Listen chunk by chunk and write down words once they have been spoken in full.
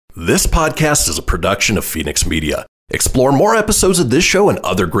This podcast is a production of Phoenix Media. Explore more episodes of this show and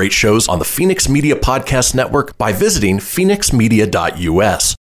other great shows on the Phoenix Media Podcast Network by visiting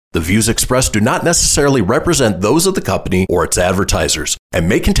phoenixmedia.us. The views expressed do not necessarily represent those of the company or its advertisers and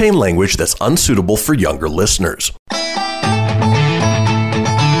may contain language that's unsuitable for younger listeners. Laugh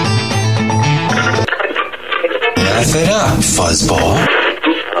it up, fuzzball.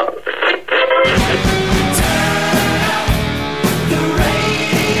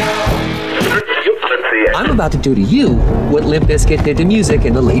 I'm about to do to you what Limp Bizkit did to music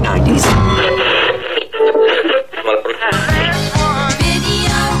in the late 90s.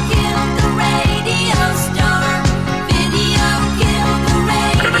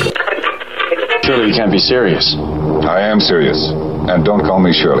 Surely you can't be serious. I am serious. And don't call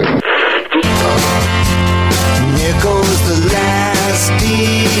me Shirley. Here goes the last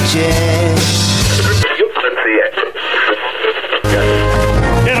DJ.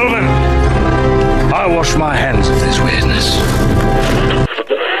 Gentlemen, I wash my hands of this weirdness.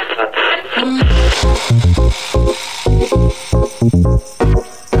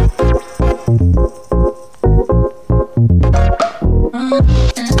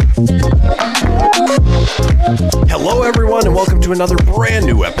 Hello, everyone, and welcome to another brand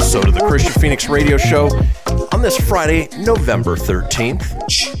new episode of the Christian Phoenix Radio Show on this Friday, November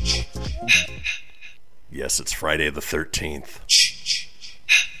 13th. Yes, it's Friday the 13th.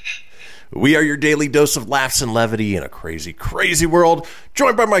 We are your daily dose of laughs and levity in a crazy, crazy world,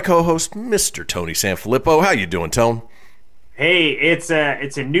 joined by my co-host, Mr. Tony Sanfilippo. How you doing, Tone? Hey, it's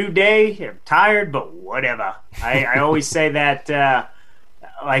a new day. I'm tired, but whatever. I always say that,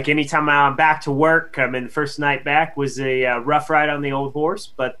 like anytime I'm back to work, I mean, the first night back was a rough ride on the old horse,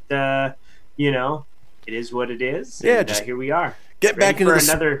 but, you know, it is what it is. Yeah, and, just here we are. Get back into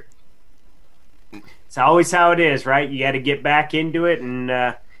another. It's always how it is, right? You got to get back into it, and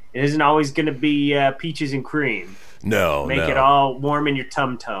it isn't always going to be peaches and cream. No, Make it all warm in your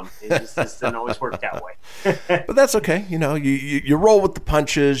tum-tum. It just doesn't always work that way. But that's okay. You know, you roll with the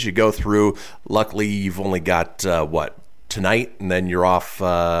punches. You go through. Luckily, you've only got, tonight, and then you're off.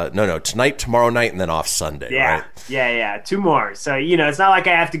 Tonight, tomorrow night, and then off Sunday. Yeah, right? yeah. 2 more. So, you know, it's not like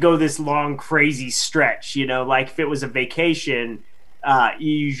I have to go this long, crazy stretch. You know, like if it was a vacation,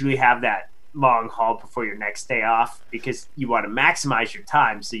 you usually have that long haul before your next day off because you want to maximize your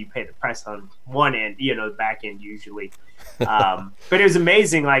time, so you pay the price on one end, you know, the back end usually. But it was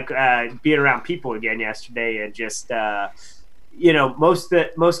amazing, like being around people again yesterday, and just you know, most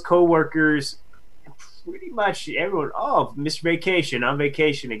coworkers, pretty much everyone. Oh, Mr. Vacation, on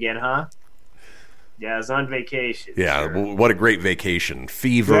vacation again, huh? Yeah, I was on vacation. Yeah, sure. What a great vacation.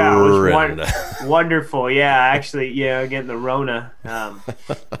 Fever. Yeah, it was wonderful. Yeah, actually, yeah, getting the Rona.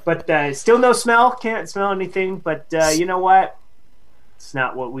 But still no smell. Can't smell anything. But you know what? It's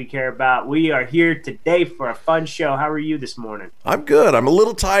not what we care about. We are here today for a fun show. How are you this morning? I'm good. I'm a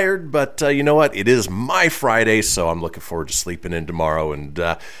little tired, but you know what? It is my Friday, so I'm looking forward to sleeping in tomorrow and,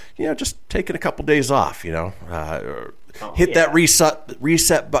 you know, just taking a couple days off, you know. Hit that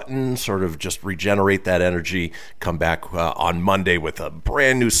reset button, sort of just regenerate that energy, come back on Monday with a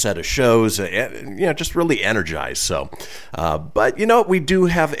brand new set of shows, and, you know, just really energized. So, but, you know, we do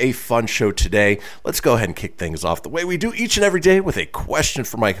have a fun show today. Let's go ahead and kick things off the way we do each and every day with a question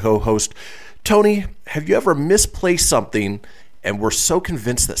for my co-host. Tony, have you ever misplaced something and were so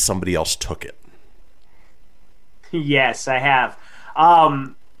convinced that somebody else took it? Yes, I have.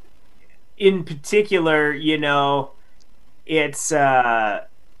 In particular, you know, it's I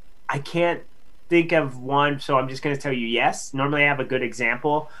can't think of one, so I'm just going to tell you yes. Normally I have a good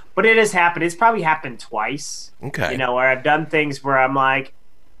example, but it has happened. It's probably happened twice. Okay. You know, where I've done things where I'm like,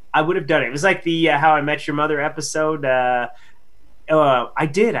 I would have done it. It was like the How I Met Your Mother episode. I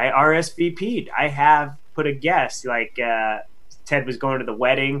RSVP'd. I have put a guest, like Ted was going to the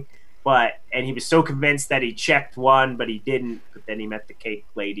wedding, and he was so convinced that he checked one, but he didn't. But then he met the cake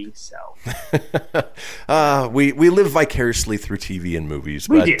lady. So we live vicariously through TV and movies.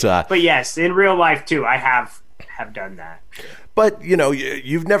 We do. But yes, in real life too, I have done that. Sure. But you know,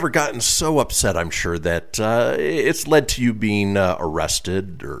 you've never gotten so upset, I'm sure, that it's led to you being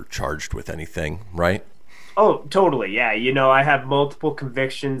arrested or charged with anything, right? Oh, totally. Yeah. You know, I have multiple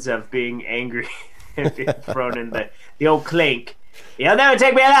convictions of being angry and being thrown in the old clink. You'll never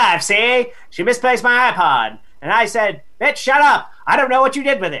take me alive, see? She misplaced my iPod. And I said, bitch, shut up. I don't know what you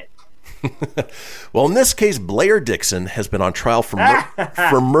did with it. Well, in this case, Blair Dixon has been on trial for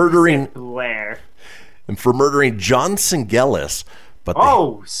murdering Blair. and for murdering John Singelis But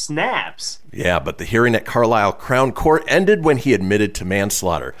snaps. Yeah, but the hearing at Carlisle Crown Court ended when he admitted to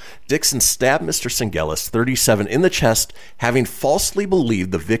manslaughter. Dixon stabbed Mr. Singelis, 37, in the chest, having falsely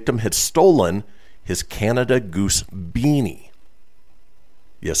believed the victim had stolen his Canada Goose beanie.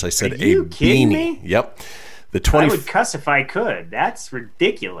 Yes, I said Are you kidding me? Yep. I would cuss if I could. That's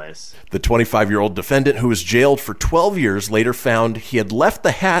ridiculous. The 25-year-old defendant, who was jailed for 12 years, later found he had left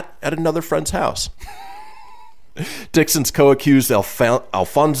the hat at another friend's house. Dixon's co-accused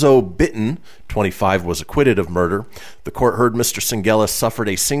Alfonso Bitten, 25, was acquitted of murder. The court heard Mr. Singelis suffered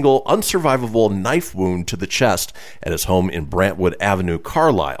a single unsurvivable knife wound to the chest at his home in Brantwood Avenue,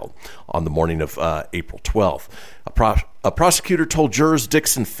 Carlisle, on the morning of April 12th. A prosecutor told jurors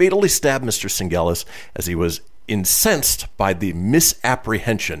Dixon fatally stabbed Mr. Singelis as he was incensed by the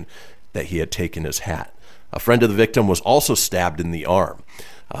misapprehension that he had taken his hat. A friend of the victim was also stabbed in the arm.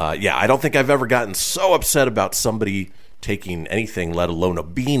 I don't think I've ever gotten so upset about somebody taking anything, let alone a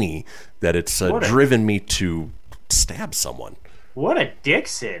beanie, that it's driven me to stab someone. What a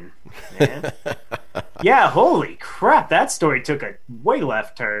Dixon, man. Yeah, holy crap. That story took a way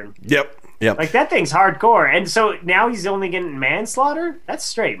left turn. Yep. Like, that thing's hardcore. And so now he's only getting manslaughter? That's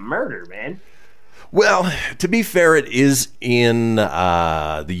straight murder, man. Well, to be fair, it is in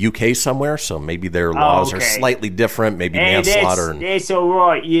the UK somewhere, so maybe their laws are slightly different. Maybe manslaughter. That's all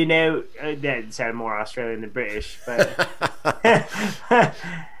right, that sounded more Australian than British, but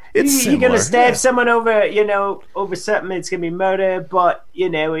you're going to stab someone over something, it's going to be murder. But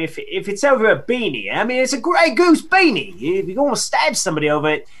if it's over a beanie, I mean, it's a Grey Goose beanie. If you're going to stab somebody over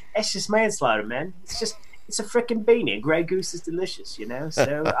it, that's just manslaughter, man. It's a freaking beanie. Grey Goose is delicious,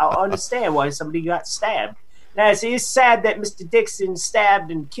 so I'll understand why somebody got stabbed. Now, it's sad that Mr. Dixon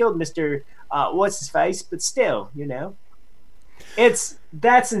stabbed and killed Mr. What's-his-face, but still,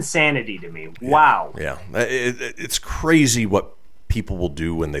 that's insanity to me. Wow. Yeah. It's crazy what people will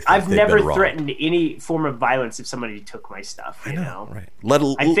do when they think I've they've never been wrong. threatened any form of violence if somebody took my stuff, I know. Right.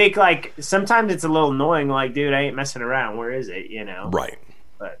 I think, like, sometimes it's a little annoying, like, dude, I ain't messing around. Where is it, Right.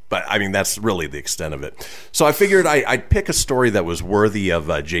 But I mean, that's really the extent of it. So I figured I'd pick a story that was worthy of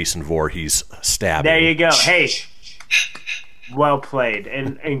Jason Voorhees stabbing. There you go. Hey, well played.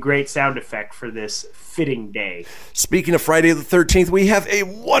 And great sound effect for this fitting day. Speaking of Friday the 13th, we have a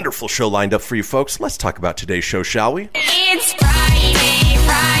wonderful show lined up for you folks. Let's talk about today's show, shall we? It's Friday.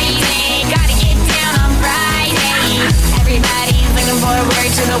 Gotta get down on Friday. Everybody's looking forward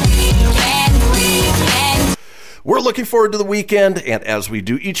to the weekend. We're looking forward to the weekend, and as we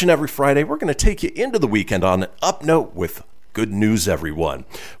do each and every Friday, we're going to take you into the weekend on an up note with good news, everyone.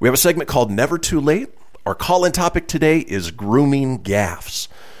 We have a segment called Never Too Late. Our call-in topic today is grooming gaffes.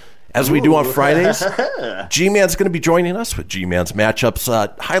 As we do on Fridays, G-Man's going to be joining us with G-Man's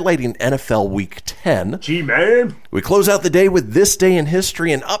matchups, highlighting NFL Week 10. G-Man! We close out the day with This Day in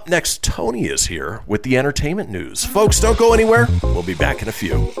History, and up next, Tony is here with the entertainment news. Folks, don't go anywhere. We'll be back in a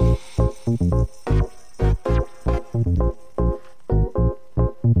few.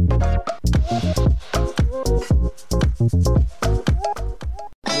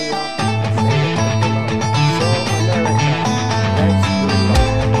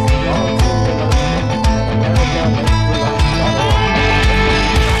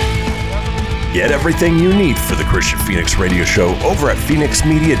 Get everything you need for the Christian Phoenix Radio Show over at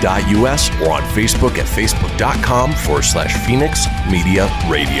phoenixmedia.us or on Facebook at facebook.com/Phoenix Media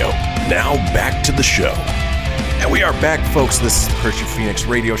Radio. Now back to the show. And we are back, folks. This is the Christian Phoenix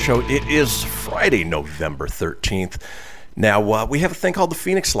Radio Show. It is Friday, November 13th. Now, we have a thing called the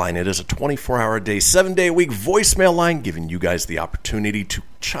Phoenix Line. It is a 24-hour-a-day, 7-day-a-week voicemail line giving you guys the opportunity to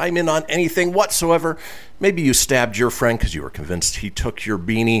chime in on anything whatsoever. Maybe you stabbed your friend because you were convinced he took your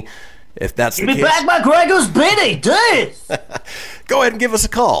beanie. If that's the case, Give me back my Grey Goose beanie, dude! Go ahead and give us a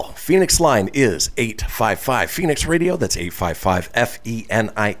call. Phoenix Line is 855-PHOENIX Radio. That's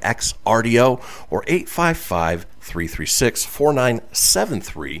 855-FENIX RDO or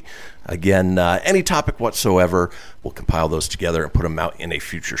 855-336-4973. Again, any topic whatsoever, we'll compile those together and put them out in a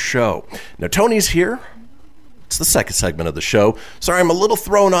future show. Now, Tony's here. It's the second segment of the show. Sorry, I'm a little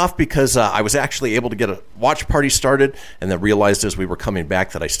thrown off because I was actually able to get a watch party started and then realized as we were coming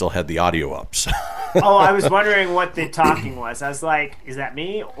back that I still had the audio up. So. Oh, I was wondering what the talking was. I was like, is that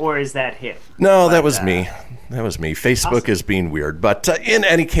me or is that him? No, that was me. That was me. Facebook is being weird. But in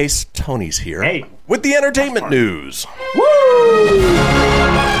any case, Tony's here with the entertainment news. Woo!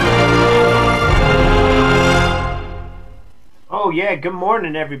 Oh, yeah, good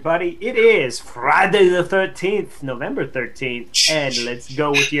morning, everybody. It is Friday the 13th, November 13th, and let's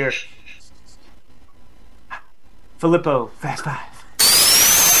go with your Filippo Fast Five.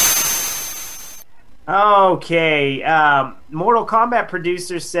 Okay. Mortal Kombat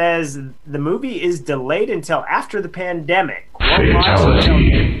producer says the movie is delayed until after the pandemic.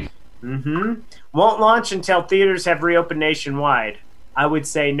 Won't launch until theaters have reopened nationwide. I would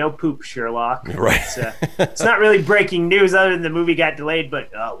say no poop, Sherlock. Right. It's not really breaking news other than the movie got delayed, but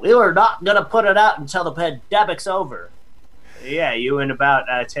We were not going to put it out until the pandemic's over. yeah, you and about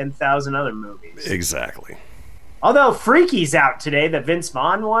 10,000 other movies. Exactly. Although Freaky's out today, the Vince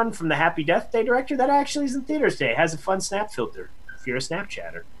Vaughn one from the Happy Death Day director, that actually is in theaters today. It has a fun snap filter if you're a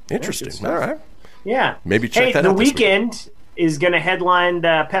Snapchatter. Interesting. All right. Yeah. Maybe check that out. out. The Weeknd is going to headline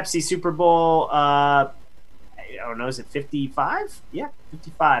the Pepsi Super Bowl. I don't know, is it 55? Yeah,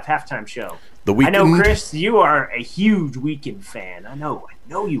 55 halftime show. The Weeknd. I know, Chris, you are a huge Weeknd fan. I know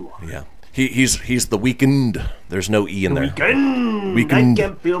you are. Yeah. He's the Weeknd. There's no E in there. Weeknd. I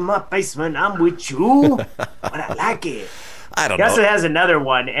can feel my face when I'm with you, but I like it. I don't He also know. has another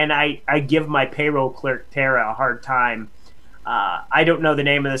one, and I give my payroll clerk, Tara, a hard time. I don't know the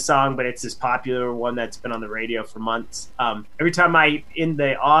name of the song, but it's this popular one that's been on the radio for months. Every time I'm in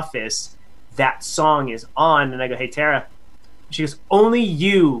the office, that song is on, and I go, "Hey, Tara." She goes, "Only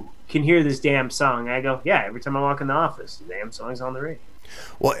you can hear this damn song." And I go, "Yeah, every time I walk in the office, the damn song's on the radio."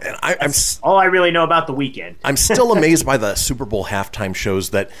 Well, and I'm all I really know about The Weeknd. I'm still amazed by the Super Bowl halftime shows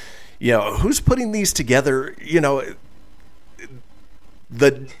that, who's putting these together?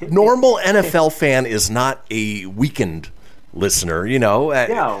 The normal NFL fan is not a Weeknd listener,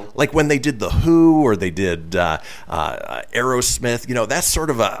 No. like when they did The Who or they did Aerosmith, that's sort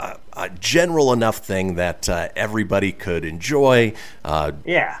of a general enough thing that everybody could enjoy,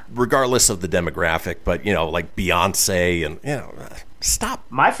 regardless of the demographic. But, like Beyonce and, stop.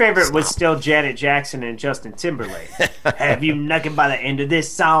 My favorite was still Janet Jackson and Justin Timberlake. Have you knocking by the end of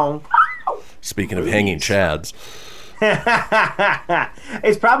this song? Speaking of hanging chads.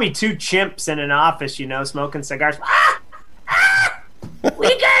 It's probably two chimps in an office, smoking cigars.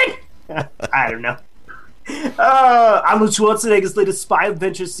 Weeknd! I don't know. Arnold Schwarzenegger's latest spy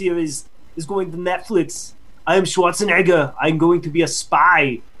adventure series is going to Netflix. I am Schwarzenegger. I'm going to be a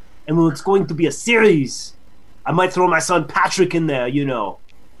spy. And it's going to be a series. I might throw my son Patrick in there,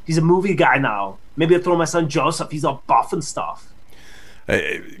 He's a movie guy now. Maybe I'll throw my son Joseph. He's all buff and stuff.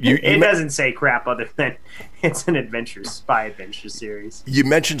 It doesn't say crap other than it's an spy adventure series. You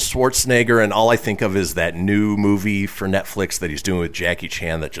mentioned Schwarzenegger, and all I think of is that new movie for Netflix that he's doing with Jackie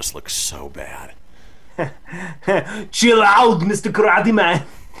Chan that just looks so bad. Chill out, Mr. Karate Man.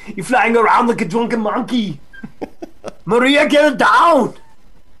 You're flying around like a drunken monkey. Maria, get it down.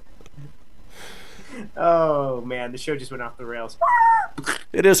 Oh, man, the show just went off the rails.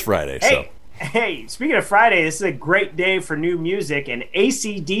 It is Friday, so... Hey, speaking of Friday, this is a great day for new music, and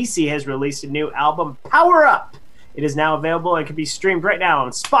AC/DC has released a new album, Power Up. It is now available and can be streamed right now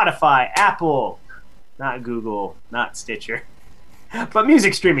on Spotify, Apple, not Google, not Stitcher, but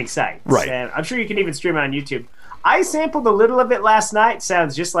music streaming sites. Right. And I'm sure you can even stream it on YouTube. I sampled a little of it last night.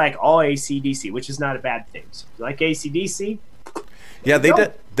 Sounds just like all AC/DC, which is not a bad thing. So if you like AC/DC? Yeah,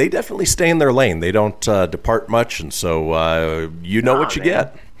 they definitely stay in their lane. They don't depart much, and so what you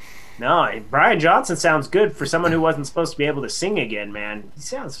get. No, Brian Johnson sounds good for someone who wasn't supposed to be able to sing again, man. He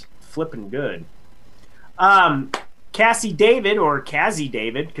sounds flipping good. Cassie David, or Kazzy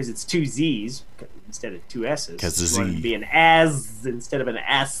David, because it's two Z's instead of two S's. Kazzy. Wanted to be an as instead of an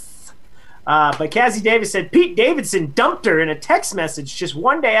S. But Cassie David said Pete Davidson dumped her in a text message just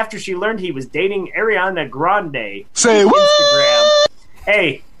one day after she learned he was dating Ariana Grande. Say what? Instagram.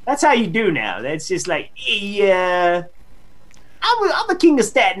 Hey, that's how you do now. That's just like, yeah. I'm the king of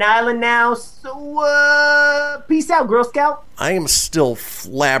Staten Island now, so peace out, Girl Scout. I am still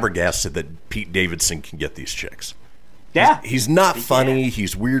flabbergasted that Pete Davidson can get these chicks. Yeah. He's not funny.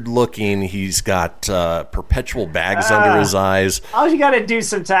 He's weird looking. He's got perpetual bags under his eyes. All you got to do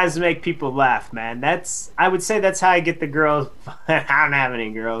sometimes is make people laugh, man. I would say that's how I get the girls. I don't have any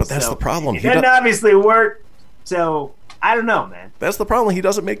girls. But that's the problem. It doesn't obviously work, so I don't know, man. That's the problem. He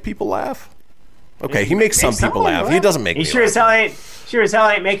doesn't make people laugh. Okay, he makes some people laugh. He doesn't make me sure laugh. Sure as hell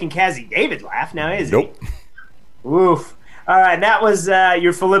ain't making Kazzy David laugh now, is he? Nope. Woof. All right, that was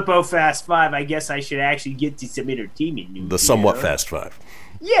your Filippo Fast Five. I guess I should actually get to some entertainment news. The somewhat Fast Five.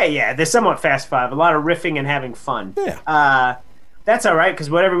 Yeah, the somewhat Fast Five. A lot of riffing and having fun. Yeah. That's all right,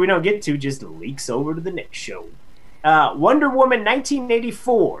 because whatever we don't get to just leaks over to the next show. Wonder Woman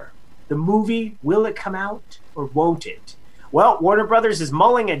 1984. The movie, will it come out or won't it? Well, Warner Brothers is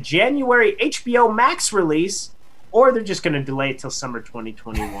mulling a January HBO Max release, or they're just going to delay it till summer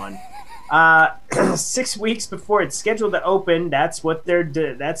 2021. 6 weeks before it's scheduled to open. That's what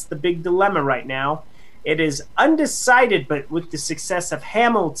that's the big dilemma right now. It is undecided, but with the success of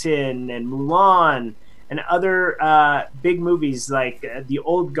Hamilton and Mulan and other big movies like The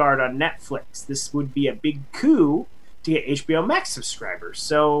Old Guard on Netflix, this would be a big coup to get HBO Max subscribers.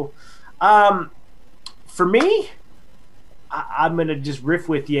 So for me, I'm going to just riff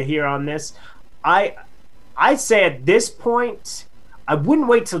with you here on this. I'd say at this point, I wouldn't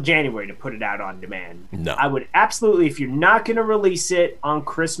wait till January to put it out on demand. No. I would absolutely, if you're not going to release it on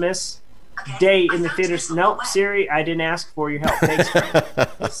Christmas Day in the theaters. Nope, Siri, I didn't ask for your help.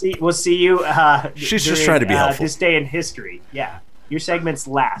 Thanks. We'll see you. She's just trying to be helpful. This day in history. Yeah. Your segment's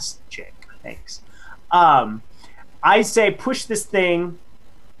last, chick. Thanks. I say push this thing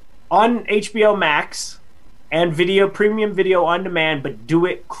on HBO Max and premium video on demand, but do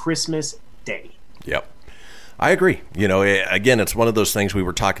it Christmas Day. Yep. I agree. Again, it's one of those things we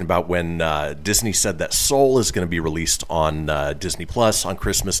were talking about when Disney said that Soul is going to be released on Disney Plus on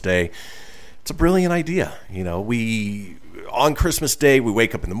Christmas Day. It's a brilliant idea. On Christmas Day, we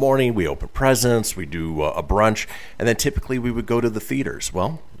wake up in the morning, we open presents, we do a brunch, and then typically we would go to the theaters.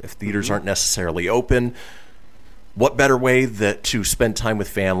 Well, if theaters aren't necessarily open, what better way to spend time with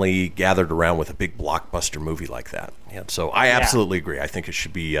family gathered around with a big blockbuster movie like that? And so I absolutely agree. I think it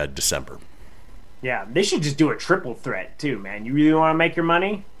should be December. Yeah, they should just do a triple threat too, man. You really want to make your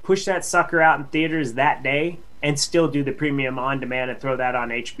money? Push that sucker out in theaters that day and still do the premium on demand and throw that on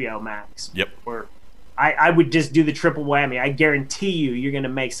HBO Max. Yep. Or I would just do the triple whammy. I guarantee you're going to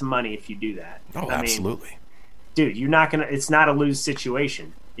make some money if you do that. Oh, absolutely. Dude, you're not going to, it's not a lose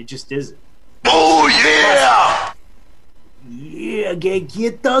situation. It just isn't. Oh, yeah! Yeah, I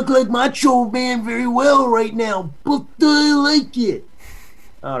can't talk like Macho Man very well right now, but I like it.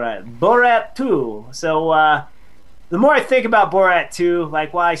 All right, Borat 2. So the more I think about Borat 2,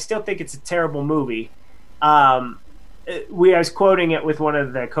 while I still think it's a terrible movie, I was quoting it with one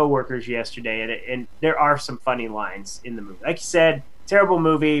of the coworkers yesterday, and there are some funny lines in the movie. Like you said, terrible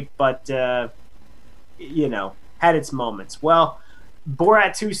movie, but had its moments. Well,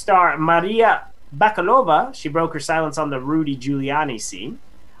 Borat 2 star Maria Bakalova, she broke her silence on the Rudy Giuliani scene.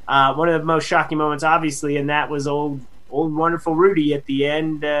 One of the most shocking moments, obviously, and that was old wonderful Rudy at the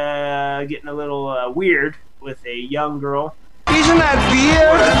end getting a little weird with a young girl. Isn't that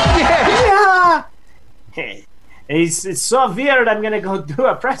weird? Yeah. It's so weird, I'm going to go do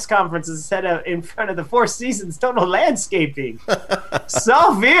a press conference instead of in front of the Four Seasons Total Landscaping.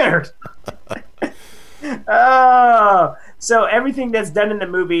 So weird. Oh. So everything that's done in the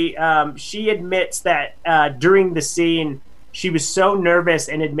movie, she admits that during the scene, she was so nervous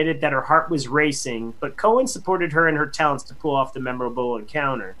and admitted that her heart was racing, but Cohen supported her in her talents to pull off the memorable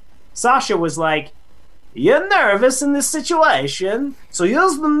encounter. Sasha was like, "You're nervous in this situation, so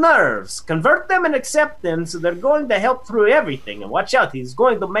use the nerves. Convert them and accept them, so they're going to help through everything. And watch out, he's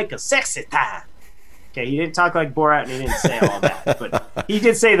going to make a sexy time." Okay, he didn't talk like Borat and he didn't say all that, but he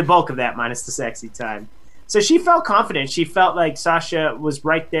did say the bulk of that minus the sexy time. So she felt confident. She felt like Sasha was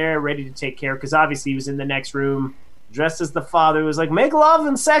right there, ready to take care, because obviously he was in the next room, dressed as the father, was like, "Make love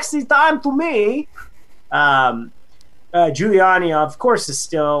and sexy time to me." Giuliani, of course, is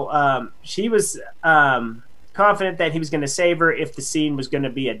still... she was confident that he was going to save her if the scene was going to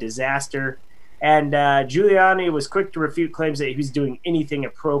be a disaster. And Giuliani was quick to refute claims that he was doing anything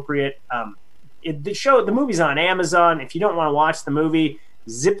appropriate. The movie's on Amazon. If you don't want to watch the movie,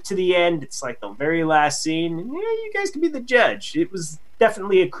 zip to the end. It's like the very last scene. Yeah, you guys can be the judge. It was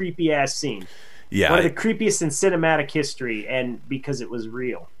definitely a creepy-ass scene. Yeah, one of the creepiest in cinematic history, and because it was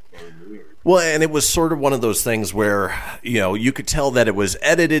real. Well, and it was sort of one of those things where, you could tell that it was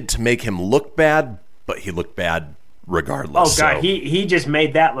edited to make him look bad, but he looked bad regardless. Oh, God, he just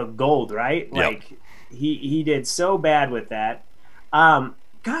made that look gold, right? Yep. Like, he did so bad with that.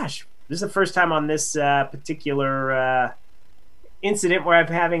 Gosh, this is the first time on this particular incident where I'm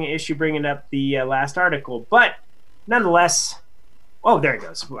having an issue bringing up the last article. But, nonetheless... Oh, there it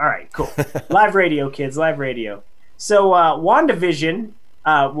goes. All right, cool. Live radio, kids, live radio. So, WandaVision,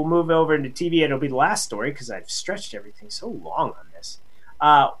 we'll move over into TV. It'll be the last story because I've stretched everything so long on this.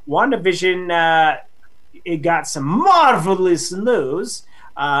 WandaVision, it got some marvelous news.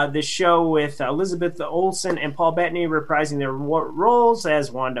 The show with Elizabeth Olsen and Paul Bettany reprising their roles as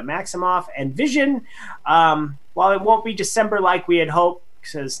Wanda Maximoff and Vision. While it won't be December like we had hoped,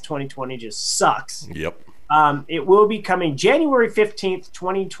 because 2020 just sucks. Yep. It will be coming January 15th,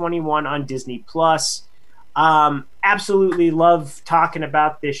 2021 on Disney+. Absolutely love talking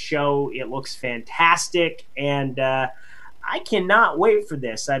about this show. It looks fantastic, and I cannot wait for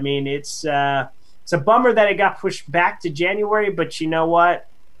this. I mean, it's a bummer that it got pushed back to January, but you know what?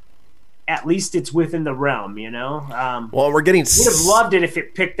 at least it's within the realm, you know? Well, we're getting... Would have loved it if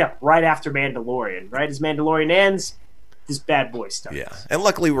it picked up right after Mandalorian, right? As Mandalorian ends, this bad boy starts. Yeah, and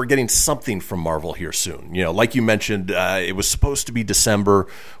luckily we're getting something from Marvel here soon. You know, like you mentioned, it was supposed to be December.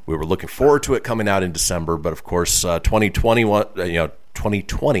 We were looking forward to it coming out in December, but of course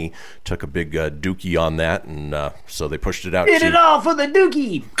 2020 took a big dookie on that, and so they pushed it out. Did it all for the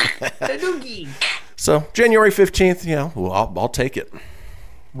dookie! The dookie! So, January 15th, I'll take it.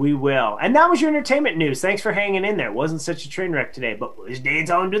 We will. And that was your entertainment news. Thanks for hanging in there. It wasn't such a train wreck today, but let's dance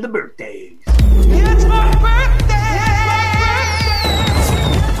on to the birthdays. It's my birthday!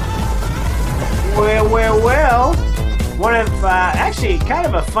 Well. One of, actually, kind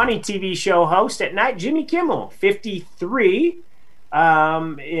of a funny TV show host at night, Jimmy Kimmel, 53.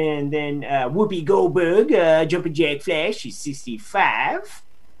 And then Whoopi Goldberg, Jumpin' Jack Flash, she's 65.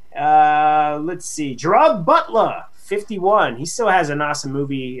 Let's see, Gerard Butler, 51. He still has an awesome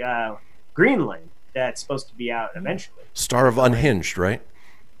movie, Greenland, that's supposed to be out eventually. Star of Unhinged, right?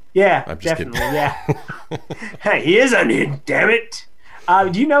 Yeah, I'm just definitely, kidding. Yeah. Hey, he is unhinged, damn it.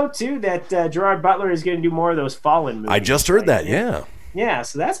 Do you know, too, that Gerard Butler is going to do more of those Fallen movies? I just heard that, yeah. Yeah,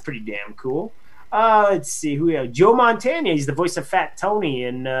 so that's pretty damn cool. Let's see, who we have? Joe Montana, he's the voice of Fat Tony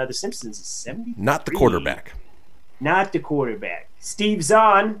in The Simpsons. 70. Not the quarterback. Not the quarterback. Steve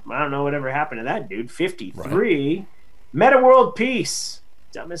Zahn, I don't know whatever happened to that dude, 53. Right. Meta World Peace,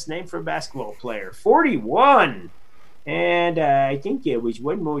 dumbest name for a basketball player, 41. And I think there was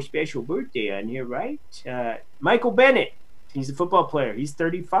one more special birthday on here, right? Michael Bennett, he's a football player, he's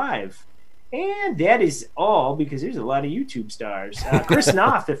 35. And that is all, because there's a lot of YouTube stars. Chris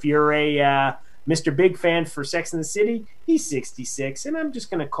Noth, if you're a Mr. Big fan for Sex and the City, he's 66. And I'm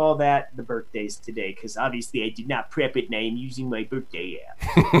just going to call that the birthdays today, because obviously I did not prep it and I am using my birthday app.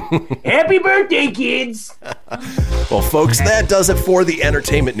 Happy birthday, kids! Well, folks, that does it for the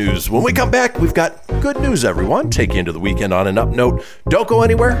entertainment news. When we come back, we've got good news, everyone. Take you into the weekend on an up note. Don't go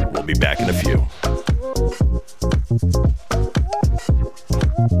anywhere. We'll be back in a few.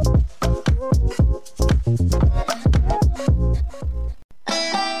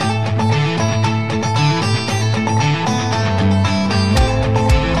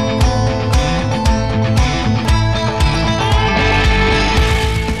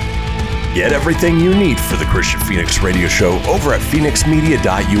 Get everything you need for the Christian Phoenix Radio Show over at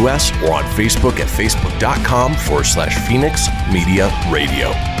phoenixmedia.us or on Facebook at facebook.com/Phoenix Media Radio.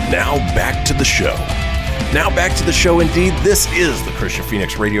 Now back to the show. Indeed. This is the Christian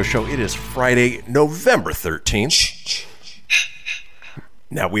Phoenix Radio Show. It is Friday, November 13th.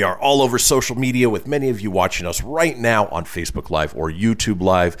 Now, we are all over social media with many of you watching us right now on Facebook Live or YouTube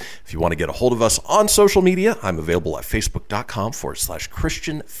Live. If you want to get a hold of us on social media, I'm available at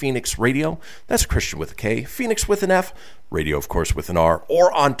facebook.com/Christian Phoenix Radio. That's Christian with a K, Phoenix with an F, radio, of course, with an R,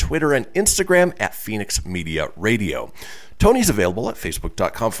 or on Twitter and Instagram at Phoenix Media Radio. Tony's available at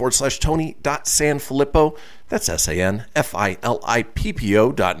facebook.com/Tony.Sanfilippo. That's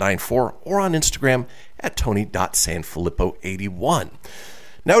SANFILIPPO.94, or on Instagram at Tony.Sanfilippo81.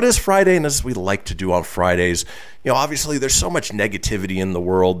 Now, it is Friday, and as we like to do on Fridays, obviously there's so much negativity in the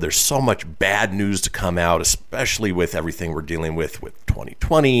world. There's so much bad news to come out, especially with everything we're dealing with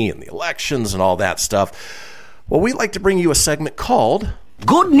 2020 and the elections and all that stuff. Well, we like to bring you a segment called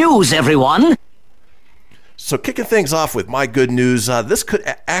Good News, everyone! So kicking things off with my good news, this could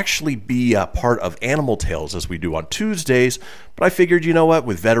actually be a part of Animal Tales as we do on Tuesdays, but I figured,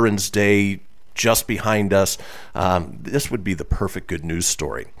 with Veterans Day just behind us, this would be the perfect good news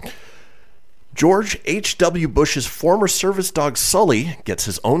story. George H.W. Bush's former service dog Sully gets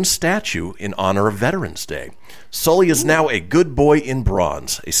his own statue in honor of Veterans Day. Sully is now a good boy in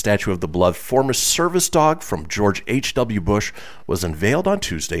bronze. A statue of the beloved former service dog from George H.W. Bush was unveiled on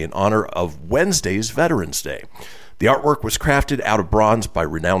Tuesday in honor of Wednesday's Veterans Day. The artwork was crafted out of bronze by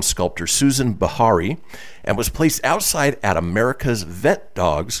renowned sculptor Susan Bahari and was placed outside at America's Vet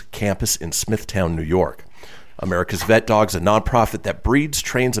Dogs campus in Smithtown, New York. America's Vet Dogs, a nonprofit that breeds,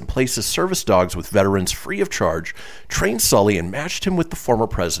 trains, and places service dogs with veterans free of charge, trained Sully and matched him with the former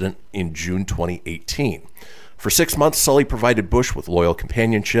president in June 2018. For 6 months, Sully provided Bush with loyal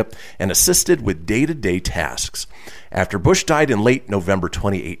companionship and assisted with day-to-day tasks. After Bush died in late November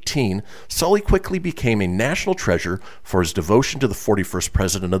 2018, Sully quickly became a national treasure for his devotion to the 41st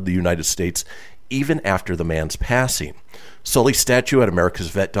President of the United States, even after the man's passing. Sully's statue at America's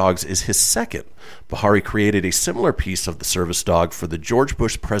Vet Dogs is his second. Bahari created a similar piece of the service dog for the George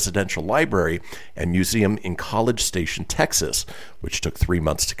Bush Presidential Library and Museum in College Station, Texas, which took 3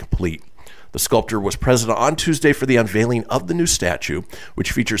 months to complete. The sculptor was present on Tuesday for the unveiling of the new statue,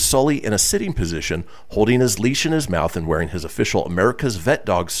 which features Sully in a sitting position, holding his leash in his mouth and wearing his official America's Vet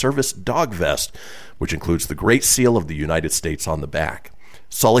Dog Service dog vest, which includes the Great Seal of the United States on the back.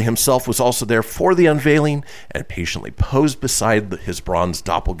 Sully himself was also there for the unveiling and patiently posed beside his bronze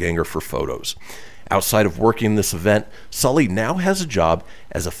doppelganger for photos. Outside of working this event, Sully now has a job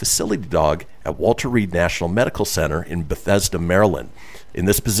as a facility dog at Walter Reed National Medical Center in Bethesda, Maryland. In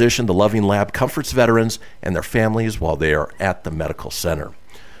this position, the loving lab comforts veterans and their families while they are at the medical center.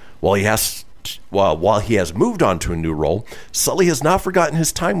 While he has moved on to a new role, Sully has not forgotten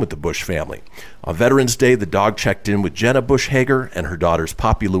his time with the Bush family. On Veterans Day, the dog checked in with Jenna Bush Hager and her daughters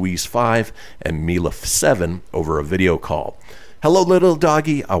Poppy Louise 5 and Mila 7 over a video call. "Hello, little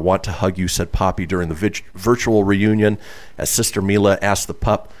doggy. I want to hug you," said Poppy during the virtual reunion as Sister Mila asked the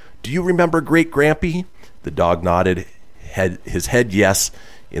pup, "Do you remember Great Grampy?" The dog nodded his head yes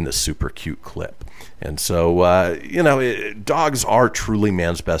in the super cute clip. And so, dogs are truly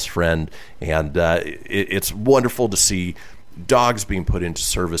man's best friend, and it's wonderful to see dogs being put into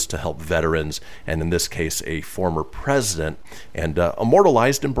service to help veterans, and in this case, a former president, and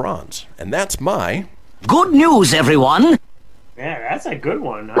immortalized in bronze. And that's my... Good news, everyone! Yeah, that's a good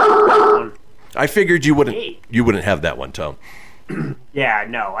one. I like that one. I figured you wouldn't have that one, Tone. Yeah,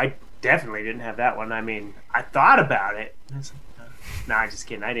 no, I definitely didn't have that one. I mean, I thought about it. Nah, just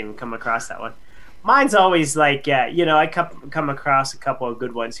kidding. I didn't even come across that one. Mine's always like, I come across a couple of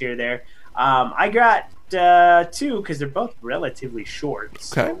good ones here or there. I got two because they're both relatively short.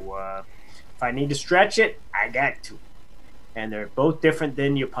 Okay. So if I need to stretch it, I got two. And they're both different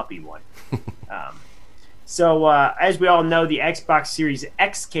than your puppy one. So as we all know, the Xbox Series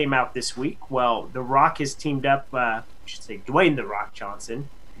X came out this week. Well, The Rock has teamed up, I should say Dwayne The Rock Johnson.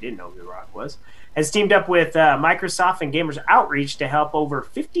 I didn't know who The Rock was. Has teamed up with Microsoft and Gamers Outreach to help over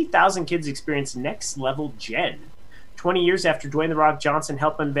 50,000 kids experience Next Level Gen. 20 years after Dwayne The Rock Johnson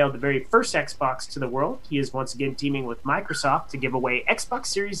helped unveil the very first Xbox to the world, he is once again teaming with Microsoft to give away Xbox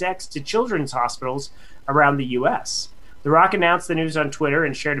Series X to children's hospitals around the U.S. The Rock announced the news on Twitter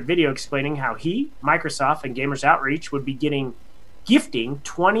and shared a video explaining how he, Microsoft, and Gamers Outreach would be gifting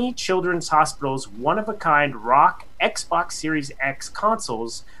 20 children's hospitals one-of-a-kind Rock Xbox Series X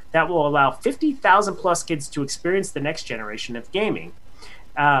consoles that will allow 50,000 plus kids to experience the next generation of gaming.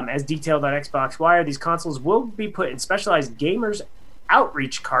 As detailed on Xbox Wire, these consoles will be put in specialized Gamers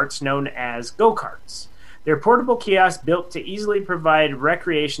Outreach carts known as go-karts. They're portable kiosks built to easily provide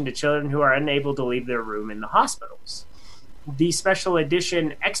recreation to children who are unable to leave their room in the hospitals. The special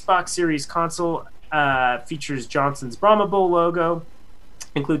edition Xbox Series console features Johnson's Brahma Bull logo,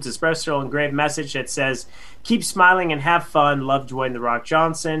 includes a special engraved message that says, "Keep smiling and have fun, love Dwayne The Rock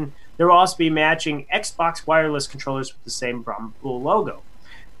Johnson." There will also be matching Xbox wireless controllers with the same Brahma Bull logo.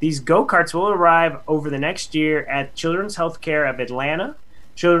 These go-karts will arrive over the next year at Children's Healthcare of Atlanta,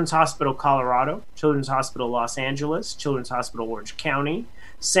 Children's Hospital Colorado, Children's Hospital Los Angeles, Children's Hospital Orange County,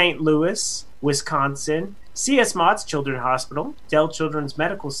 St. Louis, Wisconsin, CS Mott's Children's Hospital, Dell Children's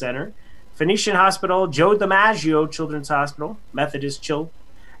Medical Center, Phoenician Hospital, Joe DiMaggio Children's Hospital, Methodist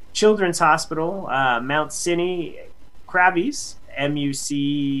Children's Hospital, Mount Sinai, Kravis,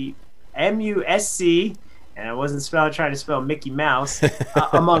 MUSC, and I wasn't trying to spell Mickey Mouse,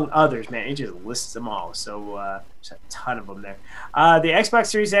 among others. Man, it just lists them all. So there's a ton of them there. The Xbox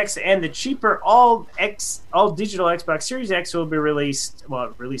Series X and the cheaper all digital Xbox Series X will be released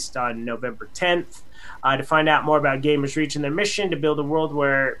on November 10th. To find out more about Gamers Reach and their mission to build a world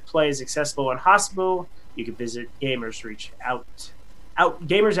where play is accessible and possible, you can visit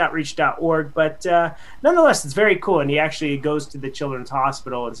gamersoutreach.org. But nonetheless, it's very cool. And he actually goes to the children's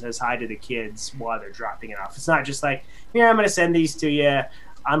hospital and says hi to the kids while they're dropping it off. It's not just like, "Yeah, I'm going to send these to you.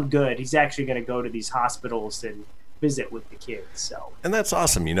 I'm good." He's actually going to go to these hospitals and visit with the kids. So, and that's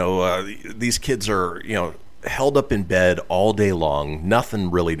awesome. These kids are, held up in bed all day long, nothing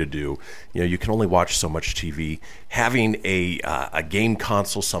really to do. You can only watch so much TV. Having a game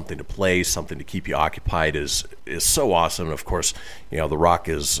console, something to play, something to keep you occupied is so awesome. And of course, The Rock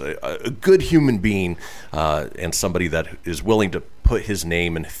is a good human being and somebody that is willing to put his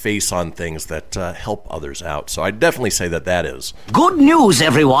name and face on things that help others out. So I definitely say that is good news,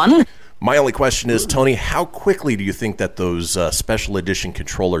 everyone. My only question is, Tony, how quickly do you think that those special edition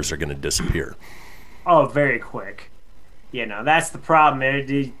controllers are going to disappear? Oh, very quick. That's the problem.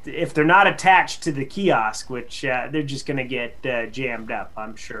 If they're not attached to the kiosk, which they're just going to get jammed up,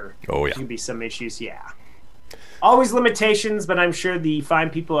 I'm sure. Oh, yeah. There's going to be some issues, yeah. Always limitations, but I'm sure the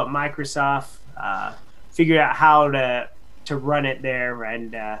fine people at Microsoft figured out how to run it there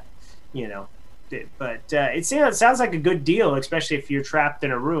and, But it sounds like a good deal, especially if you're trapped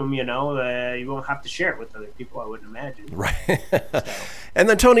in a room. You won't have to share it with other people, I wouldn't imagine. Right. So. And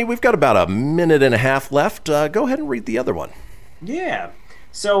then, Tony, we've got about a minute and a half left. Go ahead and read the other one. Yeah.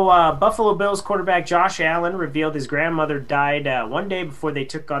 So Buffalo Bills quarterback Josh Allen revealed his grandmother died one day before they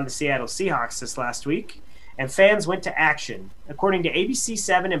took on the Seattle Seahawks this last week, and fans went to action. According to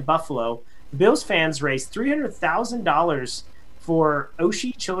ABC7 in Buffalo, the Bills fans raised $300,000 for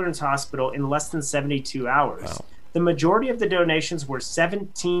Oshie Children's Hospital in less than 72 hours. Wow. The majority of the donations were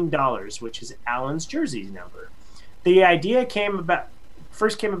 $17, which is Allen's jersey number. The idea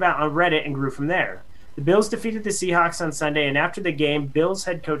first came about on Reddit and grew from there. The Bills defeated the Seahawks on Sunday, and after the game, Bills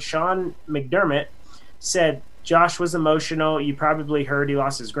head coach Sean McDermott said, "Josh was emotional. You probably heard he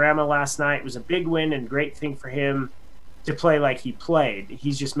lost his grandma last night. It was a big win and great thing for him to play like he played.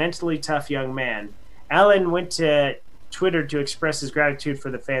 He's just mentally tough young man." Allen went to Twitter to express his gratitude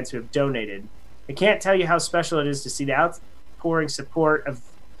for the fans who have donated. "I can't tell you how special it is to see the outpouring support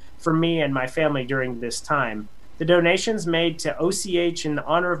for me and my family during this time. The donations made to OCH in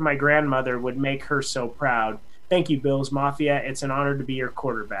honor of my grandmother would make her so proud. Thank you, Bills Mafia. It's an honor to be your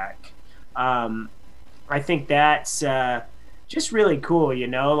quarterback." I think that's just really cool,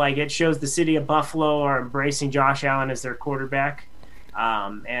 like it shows the city of Buffalo are embracing Josh Allen as their quarterback.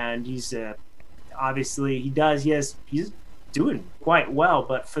 And he's obviously he's doing quite well,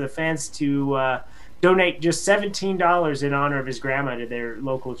 but for the fans to donate just $17 in honor of his grandma to their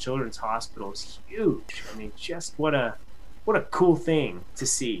local children's hospital is huge. I mean, just what a cool thing to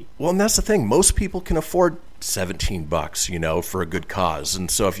see. Well, and that's the thing. Most people can afford $17, for a good cause.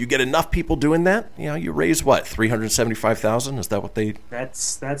 And so if you get enough people doing that, you raise what, $375,000? Is that what they...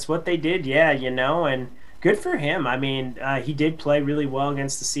 That's what they did, yeah, and good for him. I mean, he did play really well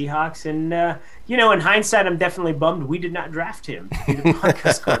against the Seahawks. And, in hindsight, I'm definitely bummed we did not draft him to be the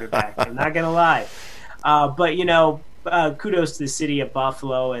podcast quarterback. I'm not going to lie. But, kudos to the city of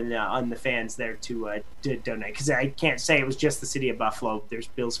Buffalo and on the fans there to donate. Because I can't say it was just the city of Buffalo. There's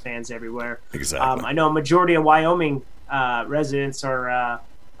Bills fans everywhere. Exactly. I know a majority of Wyoming residents are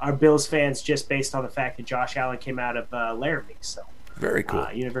Bills fans just based on the fact that Josh Allen came out of Laramie. So very cool.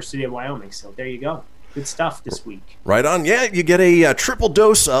 University of Wyoming. So there you go. Good stuff this week. Right on. Yeah, you get a triple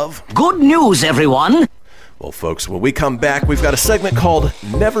dose of good news, everyone. Well, folks, when we come back, we've got a segment called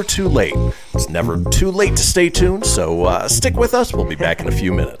Never Too Late. It's never too late to stay tuned, so stick with us. We'll be back in a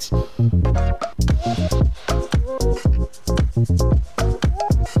few minutes.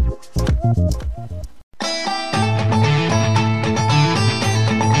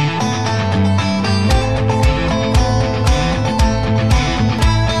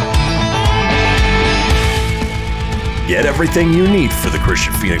 Get everything you need for the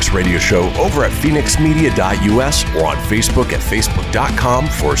Christian Phoenix Radio Show over at phoenixmedia.us or on Facebook at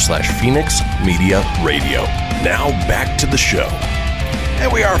facebook.com/Phoenix Media Radio. Now back to the show.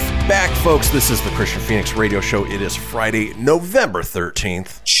 And we are back, folks. This is the Christian Phoenix Radio Show. It is Friday, November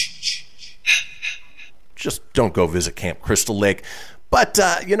 13th. Just don't go visit Camp Crystal Lake. But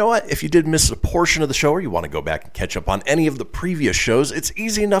you know what? If you did miss a portion of the show or you want to go back and catch up on any of the previous shows, it's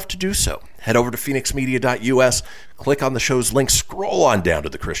easy enough to do so. Head over to phoenixmedia.us, click on the show's link, scroll on down to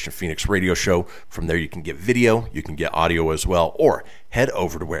the Christian Phoenix Radio Show. From there you can get video, you can get audio as well, or head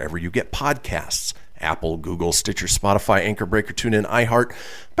over to wherever you get podcasts. Apple, Google, Stitcher, Spotify, Anchor Breaker, TuneIn, iHeart,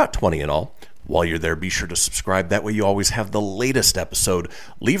 about 20 in all. While you're there, be sure to subscribe. That way you always have the latest episode.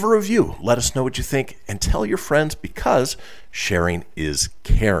 Leave a review. Let us know what you think and tell your friends because sharing is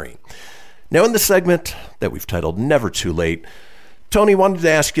caring. Now in the segment that we've titled Never Too Late, Tony wanted to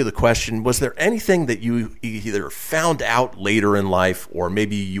ask you the question, was there anything that you either found out later in life or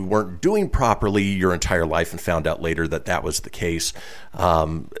maybe you weren't doing properly your entire life and found out later that that was the case,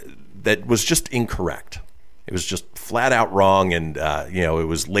 that was just incorrect? It was just flat out wrong, and it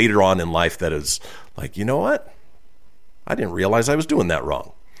was later on in life that it was like, you know what? I didn't realize I was doing that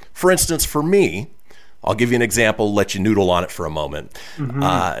wrong. For instance, for me, I'll give you an example, let you noodle on it for a moment.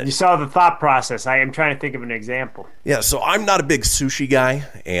 Mm-hmm. You saw the thought process. I am trying to think of an example. Yeah, so I'm not a big sushi guy,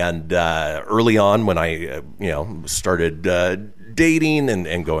 and early on when I started dating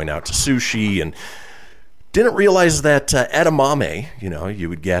and going out to sushi and didn't realize that edamame, you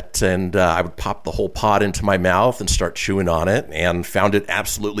would get, and I would pop the whole pot into my mouth and start chewing on it, and found it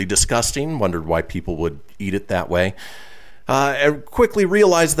absolutely disgusting, wondered why people would eat it that way. And quickly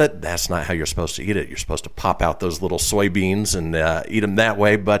realized that that's not how you're supposed to eat it. You're supposed to pop out those little soybeans and eat them that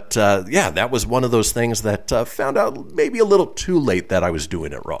way. But that was one of those things that found out maybe a little too late that I was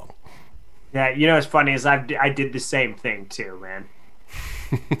doing it wrong. Yeah, what's funny is I did the same thing too, man.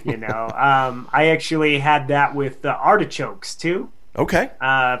 I actually had that with artichokes too. Okay.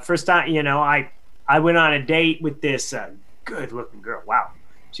 First time, I went on a date with this good-looking girl. Wow.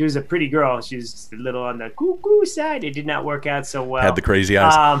 She was a pretty girl. She was just a little on the cuckoo side. It did not work out so well. Had the crazy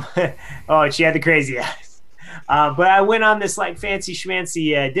eyes. She had the crazy eyes. But I went on this like fancy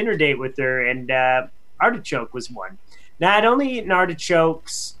schmancy dinner date with her, and artichoke was one. Now, I'd only eaten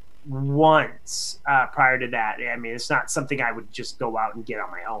artichokes once prior to that. I mean, it's not something I would just go out and get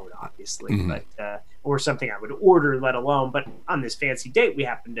on my own, obviously, but or something I would order, let alone. But on this fancy date, we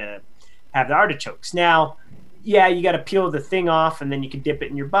happened to have the artichokes. Now, yeah, you got to peel the thing off, and then you can dip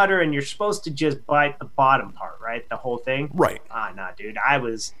it in your butter, and you're supposed to just bite the bottom part, right? The whole thing? Right. Nah, dude. I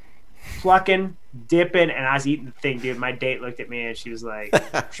was plucking, dipping, and I was eating the thing, dude. My date looked at me, and she was like,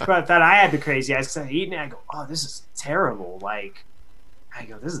 she probably thought I had the crazy eyes because I was eating it. I go, oh, this is terrible. Like, I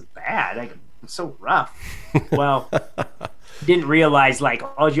go, this is bad. I go, it's so rough. Well, didn't realize, like,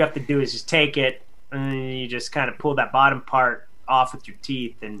 all you have to do is just take it, and then you just kind of pull that bottom part off with your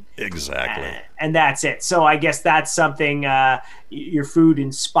teeth, and and that's it. So I guess that's something your food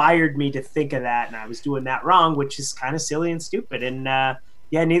inspired me to think of that, and I was doing that wrong, which is kind of silly and stupid, and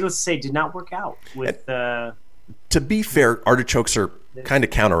needless to say, did not work out with to be fair, artichokes are kind of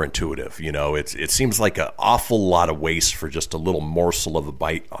counterintuitive. You know, it seems like an awful lot of waste for just a little morsel of a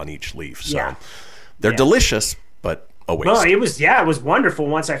bite on each leaf. So they're delicious, but a waste. Well, it was wonderful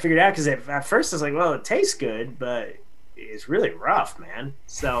once I figured it out, because at first I was like, well, it tastes good, but it's really rough, man.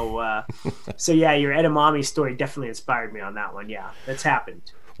 So, your edamame story definitely inspired me on that one. Yeah, that's happened.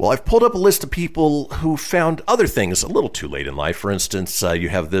 Well, I've pulled up a list of people who found other things a little too late in life. For instance, you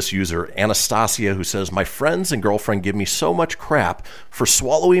have this user, Anastasia, who says, my friends and girlfriend give me so much crap for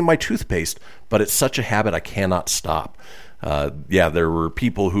swallowing my toothpaste, but it's such a habit I cannot stop. There were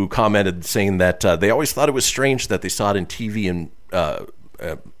people who commented saying that they always thought it was strange that they saw it in TV and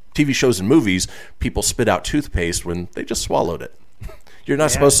TV shows and movies, people spit out toothpaste when they just swallowed it. You're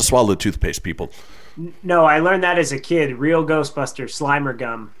not supposed to swallow toothpaste, people. No, I learned that as a kid. Real Ghostbuster Slimer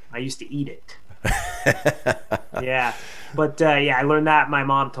gum. I used to eat it. I learned that. My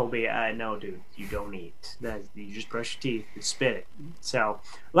mom told me, no, dude, you don't eat. You just brush your teeth and spit it. So,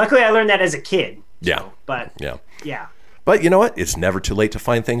 luckily, I learned that as a kid. Yeah. But you know what? It's never too late to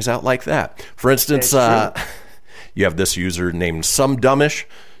find things out like that. For instance, you have this user named Some Dumbish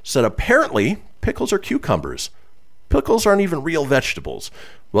said, apparently, pickles are cucumbers. Pickles aren't even real vegetables.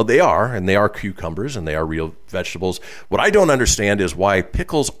 Well, they are, and they are cucumbers, and they are real vegetables. What I don't understand is why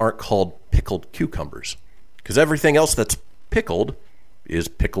pickles aren't called pickled cucumbers. Because everything else that's pickled is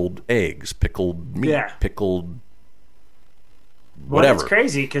pickled eggs, pickled meat, pickled whatever. Well, it's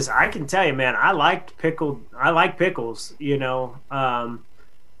crazy, because I can tell you, man, I like pickles, you know.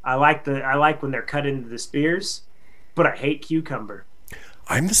 I like when they're cut into the spears, but I hate cucumber.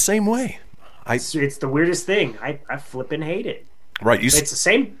 I'm the same way. It's the weirdest thing. I flippin' hate it. Right. It's the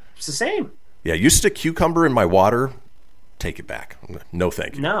same. It's the same. Yeah, you stick cucumber in my water, take it back. No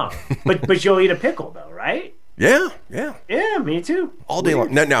thank you. No. But you'll eat a pickle, though, right? Yeah. Yeah, me too. All day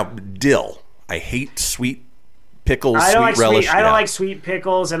long. Now, dill. I hate sweet pickles, I don't relish. I don't like sweet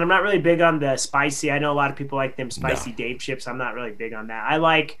pickles, and I'm not really big on the spicy. I know a lot of people like them spicy Dave chips. I'm not really big on that. I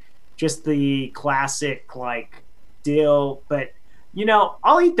like just the classic, like, dill, but... You know,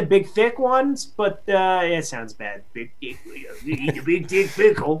 I'll eat the big thick ones, but it sounds bad. Big thick, eat a big thick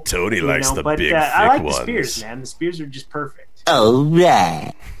pickle. Tony likes the big thick I like ones. The spears, man. The spears are just perfect. All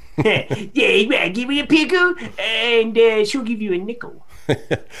right. Give me a pickle, and she'll give you a nickel.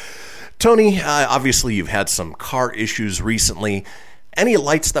 Tony, obviously you've had some car issues recently. Any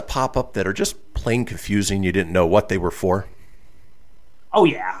lights that pop up that are just plain confusing, you didn't know what they were for? Oh,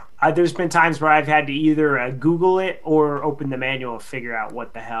 yeah. There's been times where I've had to either Google it or open the manual and figure out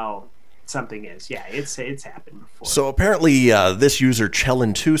what the hell something is. Yeah, it's happened before. So apparently this user,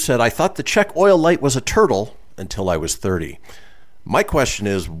 Chellin2, said, I thought the check oil light was a turtle until I was 30. My question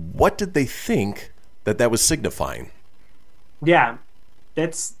is, what did they think that was signifying? Yeah,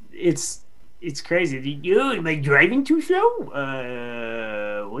 it's crazy. Am I driving too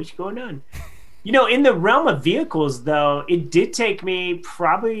slow? What's going on? You know, in the realm of vehicles, though, it did take me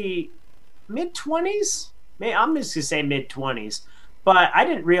probably mid-20s. I'm just going to say mid-20s. But I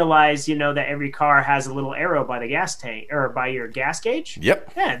didn't realize, you know, that every car has a little arrow by the gas tank or by your gas gauge.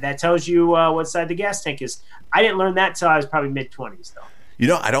 Yep. Yeah, that tells you what side the gas tank is. I didn't learn that until I was probably mid-20s, though. You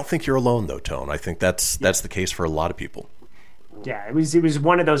know, I don't think you're alone, though, Tone. I think that's the case for a lot of people. Yeah, it was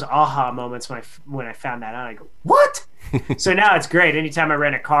one of those aha moments when I found that out. I go, what? So now it's great. Anytime I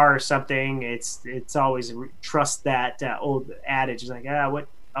rent a car or something, it's always trust that old adage. It's like, what?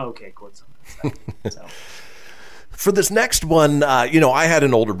 Oh, okay, cool. So. For this next one, I had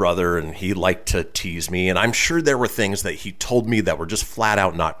an older brother, and he liked to tease me, and I'm sure there were things that he told me that were just flat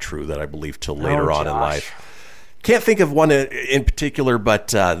out not true that I believed till later on in life. Can't think of one in particular, but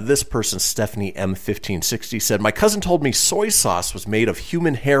this person, Stephanie M1560, said, my cousin told me soy sauce was made of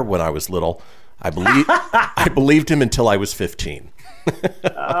human hair when I was little. I believed him until I was 15.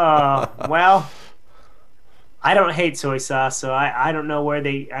 Well, I don't hate soy sauce, so I don't know I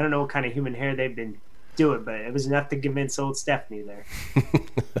don't know what kind of human hair they've been doing, but it was enough to convince old Stephanie there.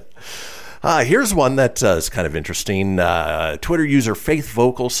 Here's one that is kind of interesting. Twitter user Faith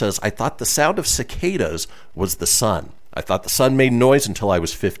Vocal says, I thought the sound of cicadas was the sun. I thought the sun made noise until I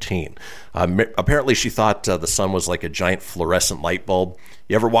was 15. Apparently she thought the sun was like a giant fluorescent light bulb.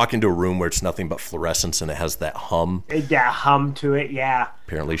 You ever walk into a room where it's nothing but fluorescence and it has that hum? That hum to it, yeah.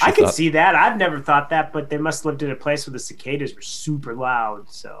 Apparently I can see that. I've never thought that, but they must have lived in a place where the cicadas were super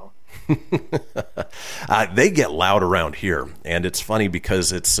loud, so... They get loud around here, and it's funny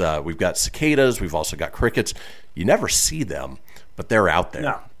because we've got cicadas, we've also got crickets. You never see them, but they're out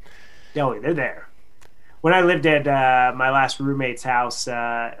there. No, they're there. When I lived at my last roommate's house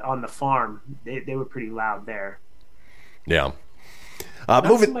on the farm, they were pretty loud there. Yeah. Not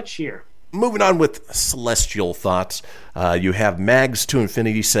so much here. Moving on with celestial thoughts, you have Mags to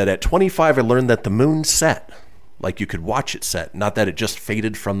Infinity said, at 25 I learned that the moon set. Like you could watch it set, not that it just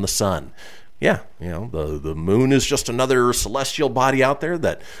faded from the sun. Yeah, the moon is just another celestial body out there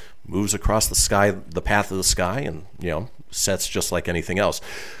that moves across the sky, the path of the sky, and, sets just like anything else.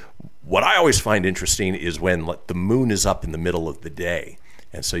 What I always find interesting is when the moon is up in the middle of the day,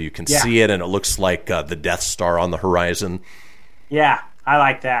 and so you can see it, and it looks like the Death Star on the horizon. Yeah, I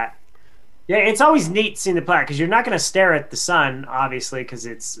like that. Yeah, it's always neat seeing the planet, because you're not going to stare at the sun, obviously, because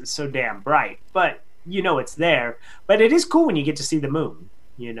it's so damn bright, but... it's there, but it is cool when you get to see the moon.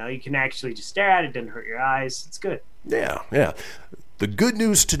 You can actually just stare at it. It doesn't hurt your eyes. It's good. Yeah. The good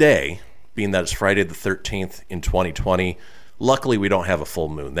news today, being that it's Friday the 13th in 2020, luckily we don't have a full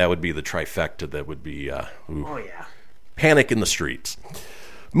moon. That would be the trifecta. That would be panic in the streets.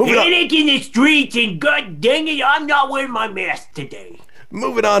 Panic in the streets, and god dang it, I'm not wearing my mask today.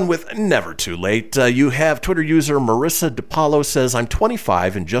 Moving on with Never Too Late, you have Twitter user Marissa DePaulo says, I'm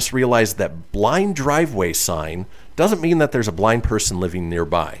 25 and just realized that blind driveway sign doesn't mean that there's a blind person living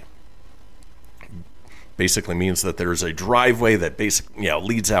nearby. Basically means that there's a driveway that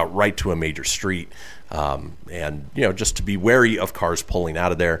leads out right to a major street, and just to be wary of cars pulling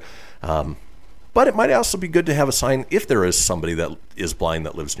out of there. But it might also be good to have a sign if there is somebody that is blind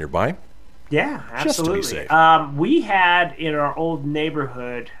that lives nearby. Yeah, absolutely. We had in our old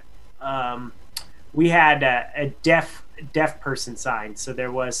neighborhood, we had a deaf person sign. So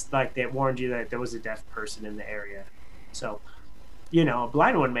there was that warned you that there was a deaf person in the area. So, a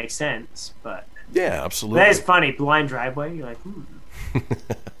blind one makes sense, but yeah, absolutely. That is funny. Blind driveway. You're like,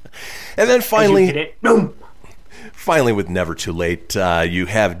 And then finally, Finally, with Never Too Late, you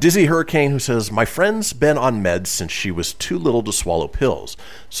have Dizzy Hurricane who says, my friend's been on meds since she was too little to swallow pills.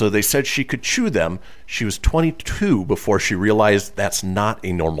 So they said she could chew them. She was 22 before she realized that's not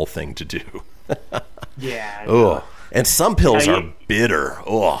a normal thing to do. Yeah. Oh, and some pills are bitter.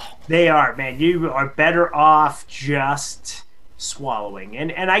 Oh, they are, man. You are better off just swallowing.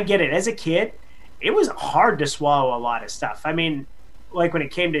 And I get it. As a kid, it was hard to swallow a lot of stuff. I mean, like when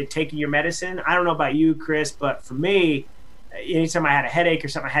it came to taking your medicine, I don't know about you, Chris, but for me, anytime I had a headache or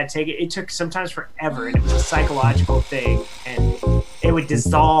something, I had to take it. It took sometimes forever, and it was a psychological thing, and it would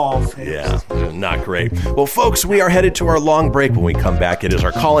dissolve. Yeah, not great. Well, folks, we are headed to our long break. When we come back, it is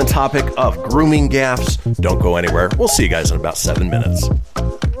our call-in topic of grooming gaffes. Don't go anywhere. We'll see you guys in about 7 minutes.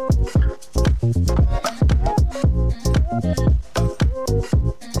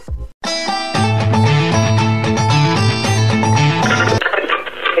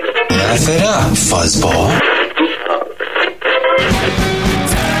 Laugh it up, fuzzball.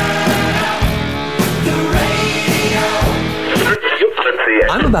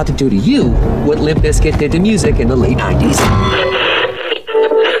 I'm about to do to you what Limp Bizkit did to music in the late 90s.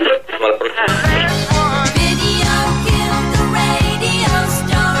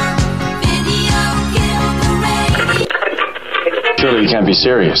 Surely you can't be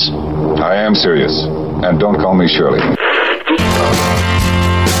serious. I am serious. And don't call me Shirley.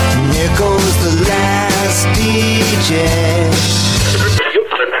 Here goes the last DJ.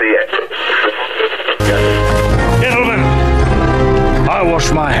 Gentlemen, I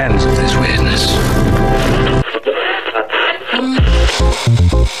wash my hands of this weirdness.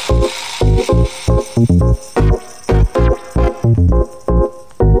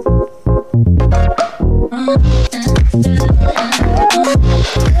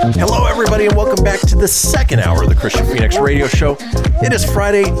 Hello, everybody, and welcome back to the second hour of the Christian Phoenix Radio Show. It is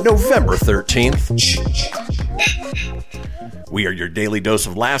Friday, November 13th. We are your daily dose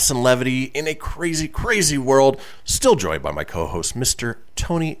of laughs and levity in a crazy, crazy world. Still joined by my co-host, Mr.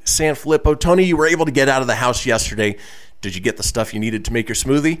 Tony Sanfilippo. Tony, you were able to get out of the house yesterday. Did you get the stuff you needed to make your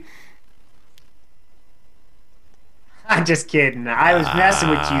smoothie? I'm just kidding. I was messing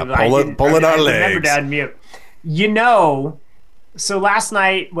with you. Pulling our legs. Remember to unmute. So last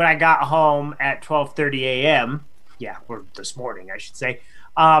night when I got home at 12:30 a.m., or this morning, I should say,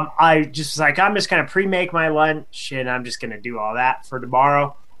 I just was like, I'm just going to pre-make my lunch, and I'm just going to do all that for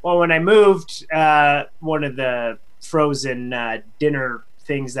tomorrow. Well, when I moved, one of the frozen dinner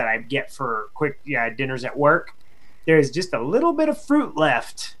things that I get for quick dinners at work, there's just a little bit of fruit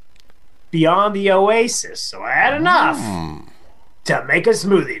left beyond the oasis, so I had enough to make a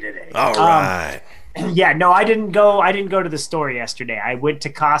smoothie today. All right. I didn't go to the store yesterday. I went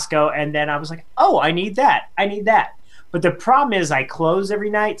to Costco, and then I was like, oh, I need that. But the problem is I close every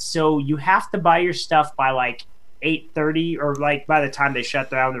night, so you have to buy your stuff by like 8:30 or like by the time they shut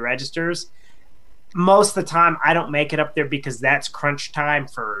down the registers. Most of the time, I don't make it up there because that's crunch time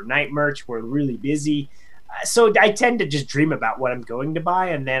for night merch. We're really busy. So I tend to just dream about what I'm going to buy,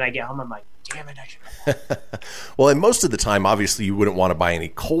 and then I get home, I'm like, damn it, I should. Well, and most of the time, obviously, you wouldn't want to buy any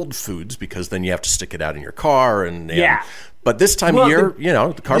cold foods because then you have to stick it out in your car. But this time of year,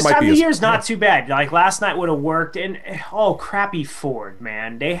 the car might be... This time of year is not too bad. Like, last night would have worked, and crappy Ford,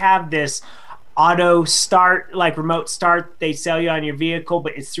 man. They have this auto start, like remote start they sell you on your vehicle,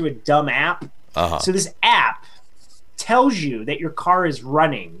 but it's through a dumb app. So this app tells you that your car is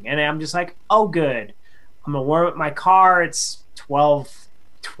running, and I'm just like, oh, good. I'm going to warm up my car. It's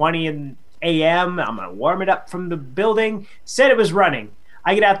 12:20 a.m. I'm going to warm it up from the building. Said it was running.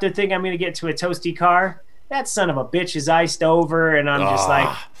 I get out there thinking I'm going to get to a toasty car. That son of a bitch is iced over, and I'm just like...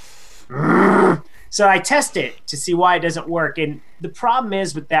 So I test it to see why it doesn't work. And the problem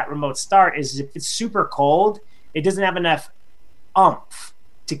is with that remote start is if it's super cold, it doesn't have enough oomph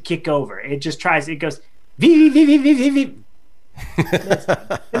to kick over. It just tries... It goes... And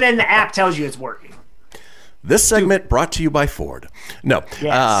then the app tells you it's working. This segment brought to you by Ford. No.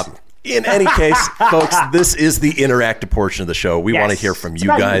 Yes. In any case, folks, this is the interactive portion of the show. We want to hear from you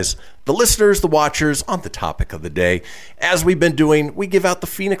guys, the listeners, the watchers, on the topic of the day. As we've been doing, we give out the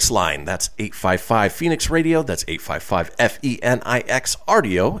Phoenix line. That's 855 Phoenix Radio. That's 855 FENIX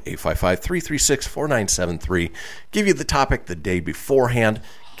RDO, 855-336-4973. Give you the topic the day beforehand.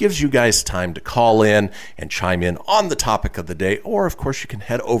 Gives you guys time to call in and chime in on the topic of the day. Or, of course, you can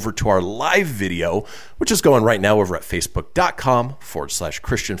head over to our live video, which is going right now over at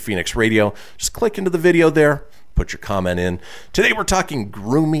facebook.com/Christian Phoenix Radio. Just click into the video there, put your comment in. Today we're talking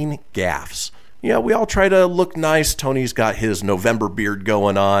grooming gaffes. We all try to look nice. Tony's got his November beard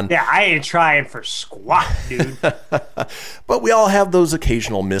going on. Yeah, I ain't trying for squat, dude. But we all have those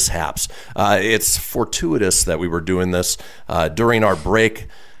occasional mishaps. It's fortuitous that we were doing this during our break.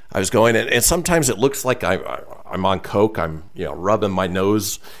 I was going, and sometimes it looks like I'm on coke. I'm rubbing my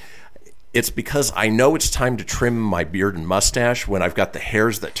nose. It's because I know it's time to trim my beard and mustache when I've got the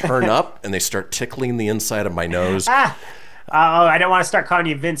hairs that turn up and they start tickling the inside of my nose. I don't want to start calling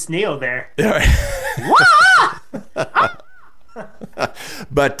you Vince Neil there.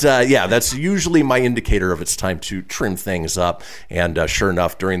 But that's usually my indicator of it's time to trim things up. And sure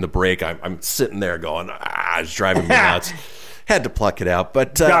enough, during the break, I'm sitting there going, it's driving me nuts. Had to pluck it out.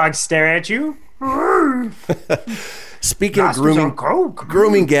 But dogs stare at you. Speaking of grooming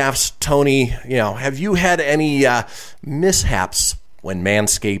gaffes, Tony, have you had any mishaps when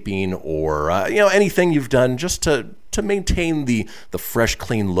manscaping or anything you've done just to maintain the fresh,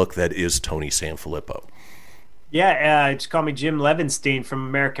 clean look that is Tony Sanfilippo? Yeah, just call me Jim Levinstein from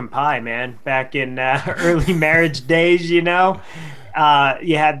American Pie, man. Back in early marriage days, you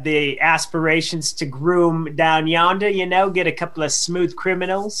had the aspirations to groom down yonder, get a couple of smooth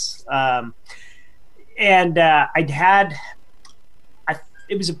criminals. And it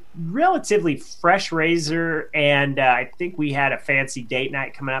was a relatively fresh razor, and I think we had a fancy date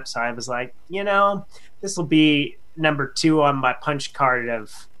night coming up, so I was like, this will be number 2 on my punch card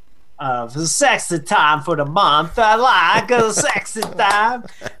of sexy time for the month. I like a sexy time.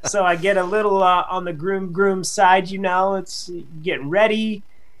 So I get a little on the groom side, it's getting ready,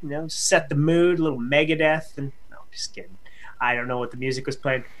 set the mood, a little Megadeth. And no, just kidding. I don't know what the music was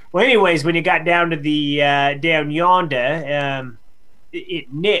playing. Well, anyways, when you got down to the down yonder,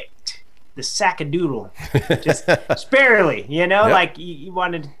 it nicked the sackadoodle just barely, like you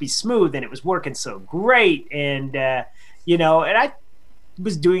wanted it to be smooth, and it was working so great. And, and I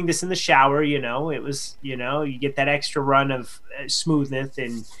was doing this in the shower, it was, you get that extra run of smoothness,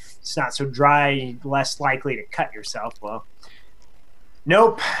 and it's not so dry, less likely to cut yourself. Well,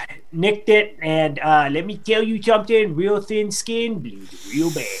 nope, nicked it, and let me tell you something, real thin skin bleeds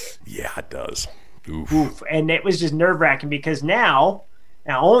real bad. Yeah, it does. Oof. And it was just nerve-wracking because now,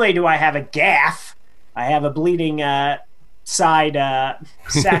 not only do I have a gaff, I have a bleeding side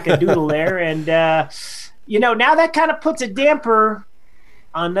sack-a-doodle there, and, now that kind of puts a damper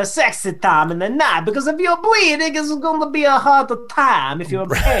on the sexy time in the night, because if you're bleeding, it's going to be a harder time if you're in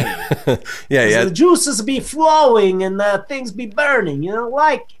pain. Yeah. The juices be flowing and the things be burning. You don't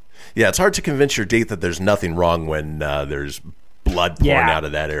like it. Yeah, it's hard to convince your date that there's nothing wrong when there's blood pouring out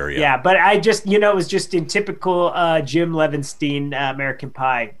of that area. Yeah, but I just, it was just in typical Jim Levinstein American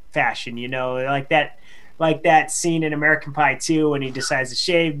Pie fashion, like that scene in American Pie 2 when he decides to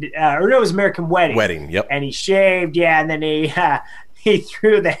shave, it was American Wedding. Wedding, yep. And he shaved, and then he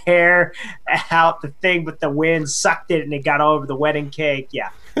threw the hair out the thing, but the wind sucked it and it got all over the wedding cake. Yeah,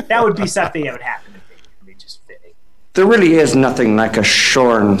 that would be something that would happen to me. It'd be just fitting. There really is nothing like a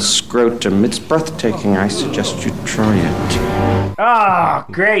shorn scrotum. It's breathtaking. I suggest you try it. Oh,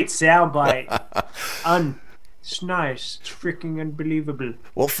 great soundbite. It's nice. It's freaking unbelievable.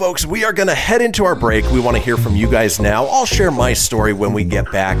 Well, folks, we are going to head into our break. We want to hear from you guys now. I'll share my story when we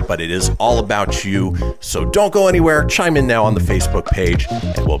get back, but it is all about you. So don't go anywhere. Chime in now on the Facebook page,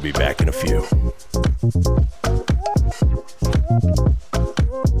 and we'll be back in a few.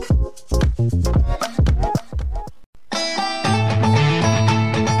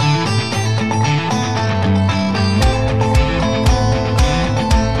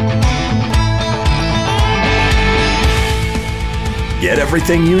 Get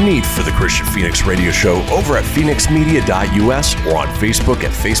everything you need for the Christian Phoenix Radio Show over at phoenixmedia.us or on Facebook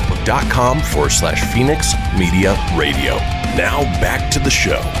at facebook.com/Phoenix Media Radio. Now back to the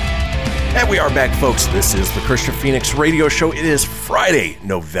show. And we are back, folks. This is the Christian Phoenix Radio Show. It is Friday,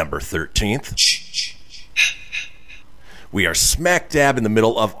 November 13th. We are smack dab in the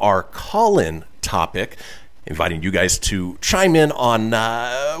middle of our call-in topic, inviting you guys to chime in on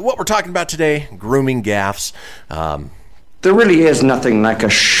what we're talking about today, grooming gaffes. There really is nothing like a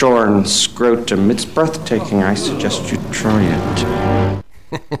shorn scrotum. It's breathtaking. I suggest you try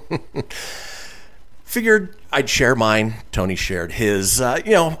it. Figured I'd share mine. Tony shared his.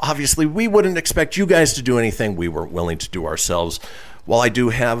 Obviously, we wouldn't expect you guys to do anything we weren't willing to do ourselves. While I do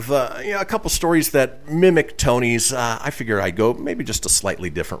have a couple stories that mimic Tony's, I figure I'd go maybe just a slightly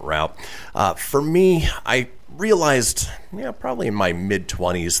different route. For me, I realized, probably in my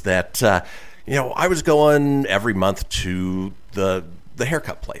mid-20s that... I was going every month to the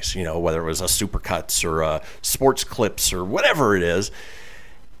haircut place, whether it was a Supercuts or a Sports Clips or whatever it is.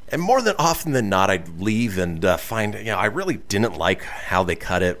 And more than often than not, I'd leave and find, I really didn't like how they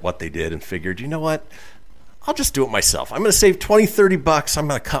cut it, what they did, and figured, you know what? I'll just do it myself. I'm going to save $20-$30. I'm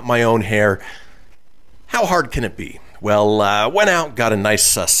going to cut my own hair. How hard can it be? Well, went out, got a nice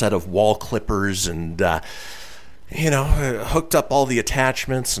set of wall clippers and... hooked up all the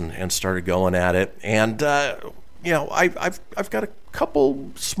attachments and started going at it. And, I've got a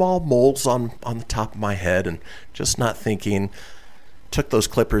couple small moles on the top of my head and just not thinking, took those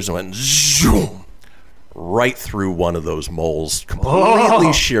clippers and went zoom right through one of those moles,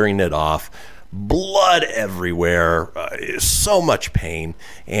 completely shearing it off. Blood everywhere, so much pain,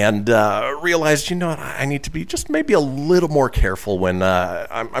 and realized, I need to be just maybe a little more careful when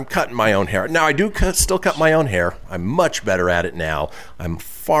I'm cutting my own hair. Now, I do still cut my own hair. I'm much better at it now. I'm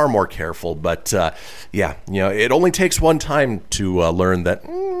far more careful, but it only takes one time to learn that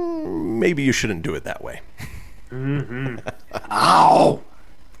maybe you shouldn't do it that way. Mm-hmm. Ow!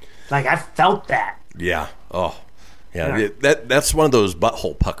 Like, I felt that. Yeah. Oh, yeah. That's one of those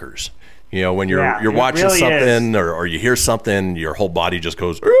butthole puckers. When you're watching really something or you hear something, your whole body just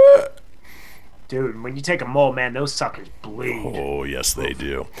goes, Argh! Dude, when you take a mole, man, those suckers bleed. Oh, yes, they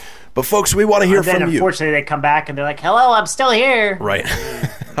do. But, folks, we want to hear from you. Unfortunately, they come back and they're like, hello, I'm still here. Right.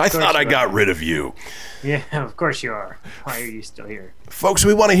 I thought I got rid of you. Yeah, of course you are. Why are you still here? Folks,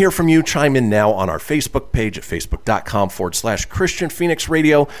 we want to hear from you. Chime in now on our Facebook page at facebook.com/Christian Phoenix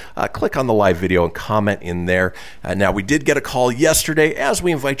Radio. Click on the live video and comment in there. Now, we did get a call yesterday, as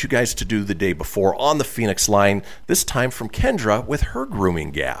we invite you guys to do the day before on the Phoenix line, this time from Kendra with her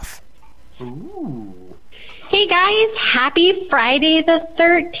grooming gaffe. Ooh. Hey, guys. Happy Friday the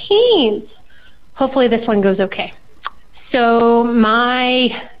 13th. Hopefully this one goes okay. So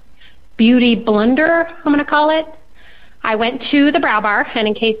my beauty blunder, I'm going to call it. I went to the brow bar, and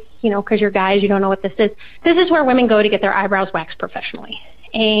in case, because you're guys, you don't know what this is where women go to get their eyebrows waxed professionally.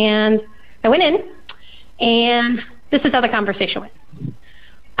 And I went in, and this is how the conversation went.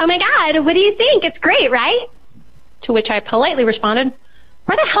 Oh, my God, what do you think? It's great, right? To which I politely responded,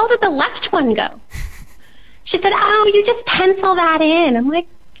 where the hell did the left one go? She said, oh, you just pencil that in. I'm like,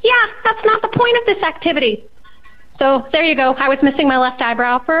 yeah, that's not the point of this activity. So there you go. I was missing my left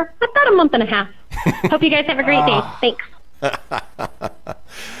eyebrow for about a month and a half. Hope you guys have a great day. Thanks.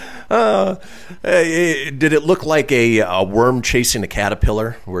 Did it look like a worm chasing a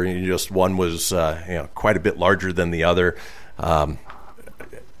caterpillar, where one was quite a bit larger than the other?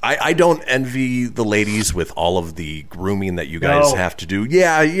 I don't envy the ladies with all of the grooming that you guys have to do.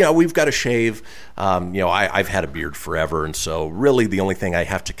 Yeah, we've got to shave. I've had a beard forever, and so really the only thing I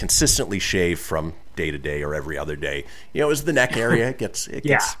have to consistently shave from day to day or every other day, is the neck area. It gets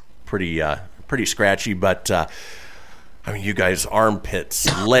pretty scratchy, but you guys,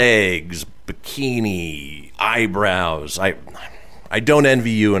 armpits, legs, bikini, eyebrows. I don't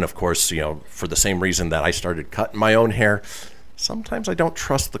envy you, and of course, for the same reason that I started cutting my own hair. Sometimes I don't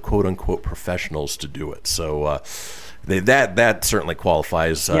trust the quote-unquote professionals to do it. So that certainly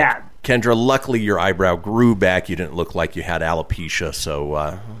qualifies. Kendra, luckily your eyebrow grew back. You didn't look like you had alopecia.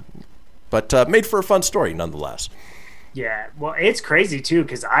 So, but made for a fun story nonetheless. Yeah, well, it's crazy, too,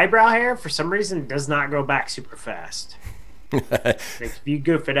 because eyebrow hair, for some reason, does not grow back super fast. If you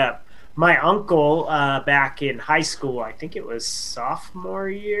goof it up. My uncle, back in high school, I think it was sophomore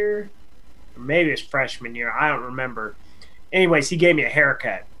year, or maybe it was freshman year, I don't remember. Anyways, he gave me a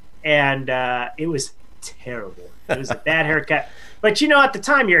haircut, and it was terrible. It was a bad haircut. But, at the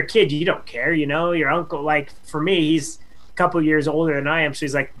time, you're a kid. You don't care, Your uncle, like, for me, he's a couple years older than I am, so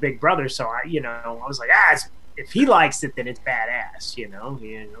he's like the big brother. So, I was like, if he likes it, then it's badass,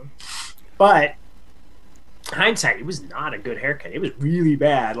 But hindsight, it was not a good haircut. It was really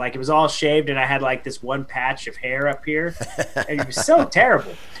bad. Like, it was all shaved, and I had, like, this one patch of hair up here. And it was so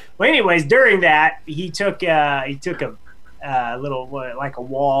terrible. Well, anyways, during that, he took a little, like a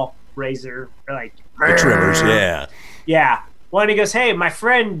wall razor, like the trimmers, yeah. Well, and he goes, "Hey, my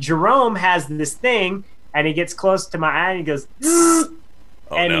friend Jerome has this thing," and he gets close to my eye, and he goes, he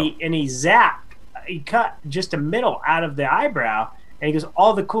zapped. He cut just a middle out of the eyebrow, and he goes,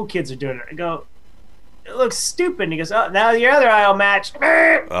 "All the cool kids are doing it." I go, "It looks stupid." And he goes, "Oh, now your other eye will match."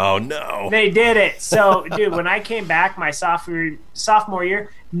 Oh no! They did it. So, dude, when I came back my sophomore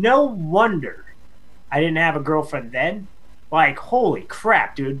year, no wonder I didn't have a girlfriend then. Like, holy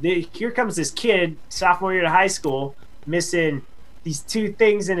crap, dude. Here comes this kid, sophomore year of high school, missing these two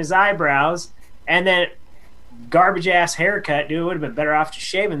things in his eyebrows, and then garbage-ass haircut. Dude, it would have been better off just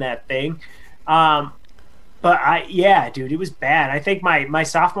shaving that thing. But, dude, it was bad. I think my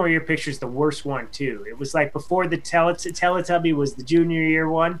sophomore year picture is the worst one, too. It was like before the Teletubby was the junior year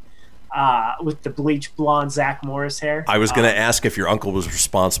one. With the bleach blonde Zach Morris hair. I was going to ask if your uncle was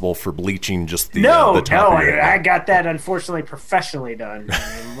responsible for bleaching just the top of your head. I got that unfortunately professionally done.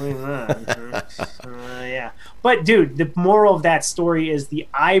 But dude, the moral of that story is the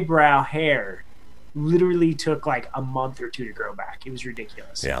eyebrow hair literally took like a month or two to grow back. It was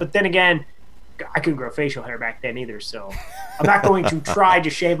ridiculous. Yeah. But then again, I couldn't grow facial hair back then either, so I'm not going to try to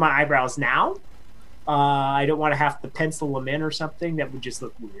shave my eyebrows now. I don't want to have to pencil them in or something. That would just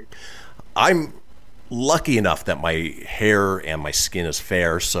look weird. I'm lucky enough that my hair and my skin is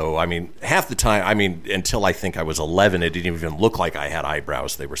fair. So, half the time, until I think I was 11, it didn't even look like I had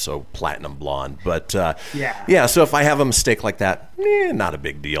eyebrows. They were so platinum blonde. But, so if I have a mistake like that, not a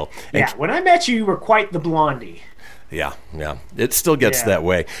big deal. And when I met you, you were quite the blondie. Yeah. It still gets that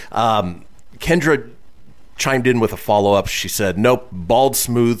way. Kendra chimed in with a follow-up. She said, nope, bald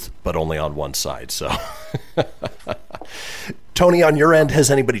smooth, but only on one side. So, Tony, on your end,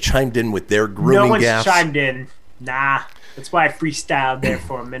 has anybody chimed in with their grooming No one's gaffes? chimed in. Nah. That's why I freestyled there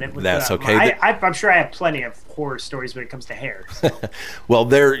for a minute. That's okay. I'm sure I have plenty of horror stories when it comes to hair. So. Well,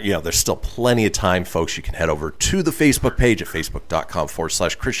 there's still plenty of time, folks. You can head over to the Facebook page at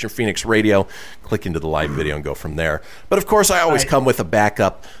facebook.com/Christian Phoenix Radio. Click into the live video and go from there. But, of course, I always come with a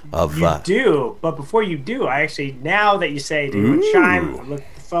backup of... You do, but before you do, I actually, now that you say, dude, chime, look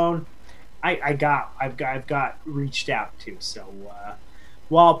at the phone, I've got reached out to. So,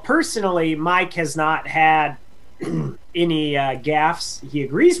 while personally Mike has not had any gaffes, he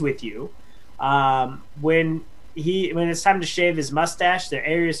agrees with you. When it's time to shave his mustache, the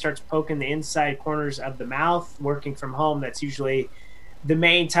area starts poking the inside corners of the mouth. Working from home, that's usually the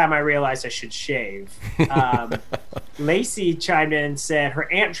main time I realize I should shave. Lacey chimed in and said her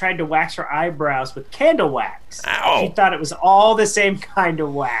aunt tried to wax her eyebrows with candle wax. Ow. She thought it was all the same kind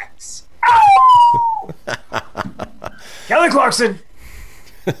of wax. Ow! Kelly Clarkson.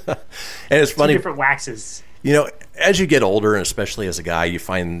 And it's funny. 2 different waxes. As you get older, and especially as a guy, you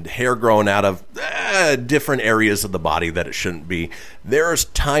find hair growing out of different areas of the body that it shouldn't be. There's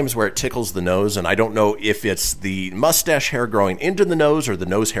times where it tickles the nose, and I don't know if it's the mustache hair growing into the nose or the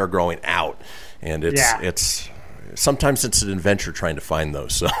nose hair growing out. And it's sometimes it's an adventure trying to find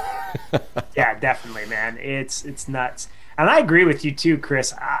those. So. Yeah, definitely, man. It's nuts. And I agree with you too,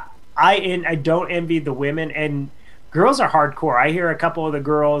 Chris. I don't envy the women, and girls are hardcore. I hear a couple of the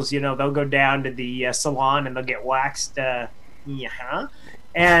girls, they'll go down to the salon and they'll get waxed. And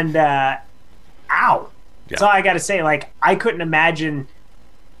ow. Yeah. So I got to say, like, I couldn't imagine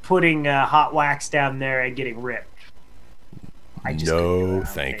putting hot wax down there and getting ripped. No,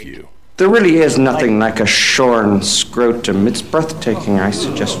 thank you. There really is nothing like a shorn scrotum. It's breathtaking. I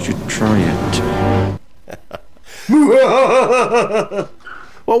suggest you try it.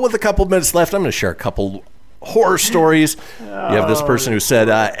 Well, with a couple minutes left, I'm going to share a couple horror stories. You have this person who said,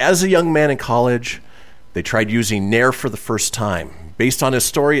 as a young man in college, they tried using Nair for the first time. Based on his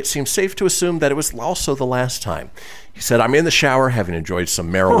story, it seems safe to assume that it was also the last time. He said, I'm in the shower, having enjoyed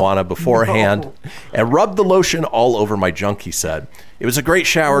some marijuana beforehand, and rubbed the lotion all over my junk, he said. It was a great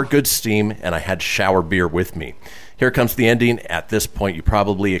shower, good steam, and I had shower beer with me. Here comes the ending. At this point, you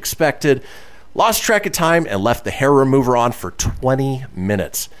probably expected. Lost track of time and left the hair remover on for 20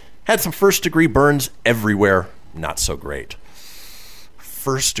 minutes. Had some first-degree burns everywhere. Not so great.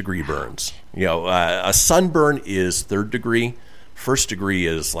 First-degree burns. A sunburn is third degree. First degree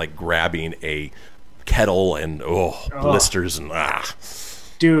is like grabbing a kettle and blisters and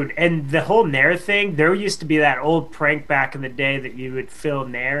Dude, and the whole Nair thing, there used to be that old prank back in the day that you would fill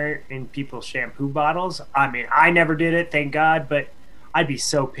Nair in people's shampoo bottles. I mean, I never did it, thank God, but I'd be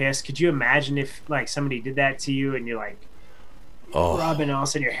so pissed. Could you imagine if like somebody did that to you and you're like rubbing all of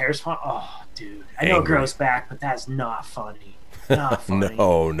a sudden your hair's fun? Oh, dude. I know it grows back, but that's not funny. Not funny.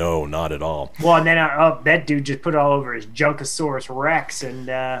 No, not at all. Well, and then that dude just put it all over his Junkosaurus Rex, and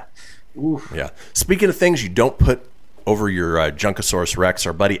oof. Yeah. Speaking of things you don't put over your Junkosaurus Rex,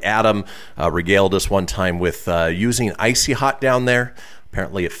 our buddy Adam regaled us one time with using Icy Hot down there.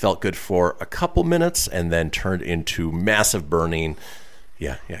 Apparently, it felt good for a couple minutes and then turned into massive burning.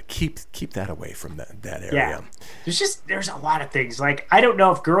 Yeah. Keep that away from that area. Yeah. There's a lot of things. Like, I don't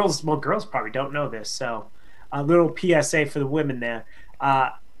know if girls probably don't know this, so. A little PSA for the women there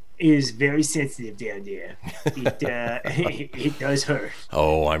is very sensitive down there. It does hurt.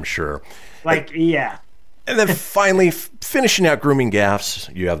 Oh, I'm sure. Yeah. And then finally, finishing out Grooming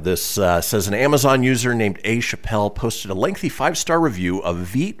Gaffes, you have this, says an Amazon user named A. Chappelle posted a lengthy 5-star review of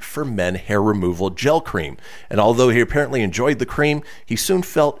Veet for Men hair removal gel cream. And although he apparently enjoyed the cream, he soon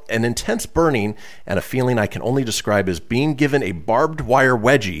felt an intense burning and a feeling I can only describe as being given a barbed wire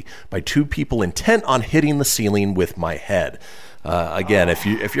wedgie by two people intent on hitting the ceiling with my head. Again,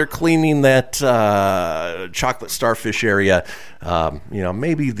 if you're cleaning that chocolate starfish area,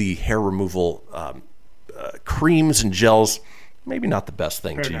 maybe the hair removal creams and gels, maybe not the best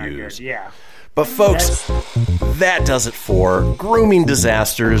thing to use. Good, yeah. But folks, that does it for Grooming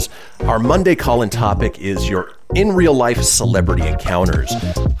Disasters. Our Monday call-in topic is your in real life celebrity encounters.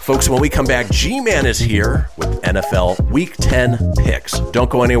 Folks, when we come back, G-Man is here with NFL Week 10 picks. Don't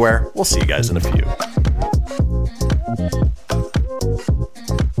go anywhere. We'll see you guys in a few.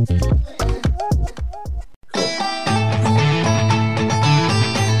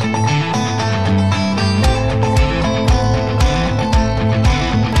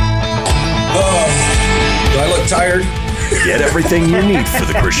 Tired? Get everything you need for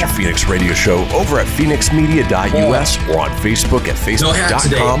the Christian Phoenix Radio Show over at phoenixmedia.us or on Facebook at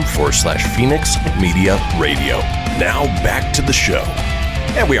facebook.com/Phoenix Media Radio. Now back to the show.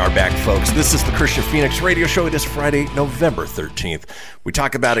 And we are back, folks. This is the Christian Phoenix Radio Show. It is Friday, November 13th. We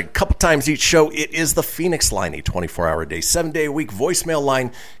talk about it a couple times each show. It is the Phoenix Line, a 24-hour-a-day, 7-day-a-week voicemail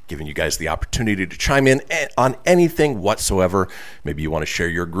line, giving you guys the opportunity to chime in on anything whatsoever. Maybe you want to share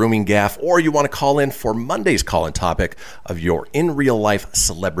your grooming gaffe, or you want to call in for Monday's call-in topic of your in-real-life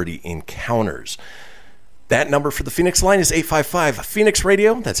celebrity encounters. That number for the Phoenix Line is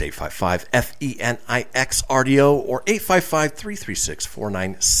 855-PHOENIX-RADIO. That's 855-FENIX-RDO or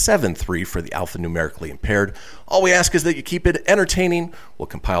 855-336-4973 for the alphanumerically impaired. All we ask is that you keep it entertaining. We'll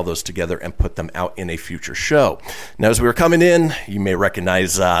compile those together and put them out in a future show. Now, as we were coming in, you may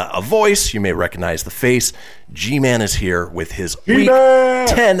recognize a voice. You may recognize the face. G-Man is here with his Week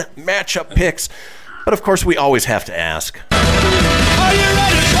 10 matchup picks. But, of course, we always have to ask, are you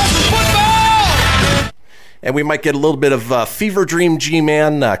ready to talk football? And we might get a little bit of fever dream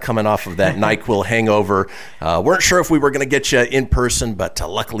G-Man coming off of that NyQuil hangover. Weren't sure if we were going to get you in person, but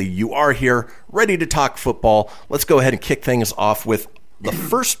luckily you are here, ready to talk football. Let's go ahead and kick things off with the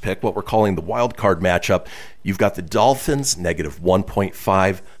first pick, what we're calling the wild card matchup, you've got the Dolphins negative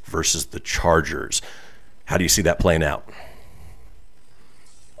 1.5 versus the Chargers. How do you see that playing out?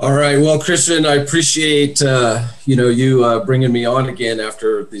 All right. Well, Christian, I appreciate, you bringing me on again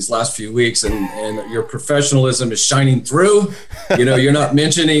after these last few weeks, and your professionalism is shining through. You're not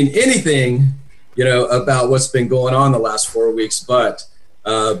mentioning anything, about what's been going on the last 4 weeks, but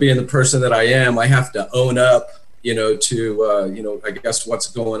being the person that I am, I have to own up, to, I guess what's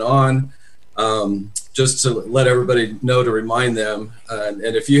going on. Just to let everybody know, to remind them. And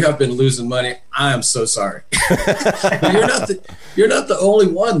if you have been losing money, I am so sorry. You're not the only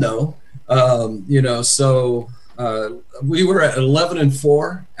one, though. So we were at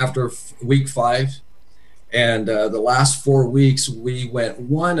 11-4 after week 5, and the last 4 weeks we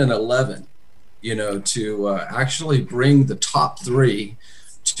went 1-11. To actually bring the top 3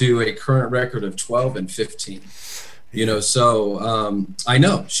 to a current record of 12-15. So I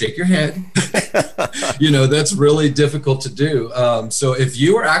know, shake your head. That's really difficult to do. So if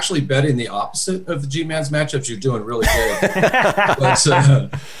you are actually betting the opposite of the G-Man's matchups, you're doing really good.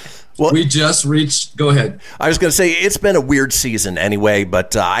 But we just reached, go ahead. I was going to say, it's been a weird season anyway,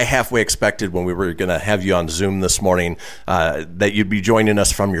 but I halfway expected when we were going to have you on Zoom this morning that you'd be joining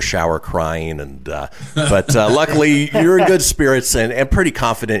us from your shower crying. But luckily, you're in good spirits and pretty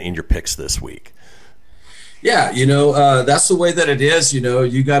confident in your picks this week. Yeah, that's the way that it is.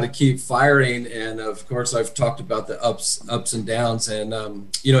 You got to keep firing. And of course, I've talked about the ups and downs. And,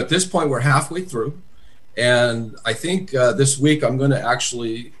 at this point, we're halfway through. And I think this week I'm going to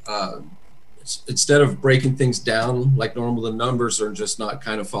actually, instead of breaking things down like normal, the numbers are just not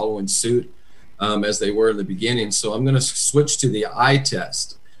kind of following suit as they were in the beginning. So I'm going to switch to the eye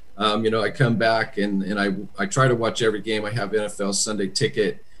test. I come back and I try to watch every game. I have NFL Sunday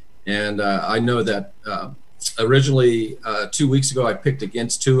ticket. And I know that originally 2 weeks ago I picked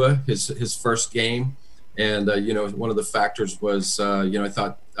against Tua, his first game. And, one of the factors was,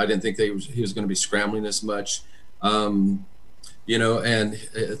 I didn't think he was going to be scrambling as much, and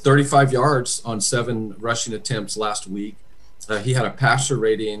 35 yards on 7 rushing attempts last week. He had a passer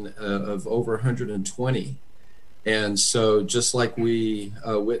rating of over 120. And so just like we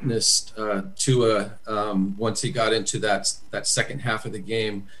witnessed Tua once he got into that second half of the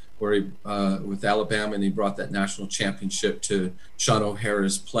game where he with Alabama, and he brought that national championship to Sean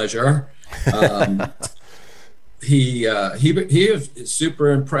O'Hara's pleasure. He has super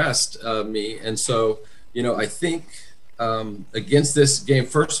impressed me. And so, I think against this game,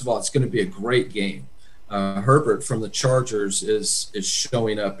 first of all, it's going to be a great game. Herbert from the Chargers is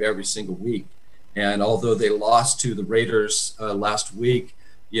showing up every single week. And although they lost to the Raiders last week,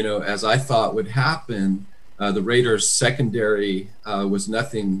 as I thought would happen, the Raiders secondary was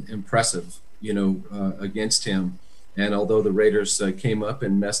nothing impressive, against him. And although the Raiders came up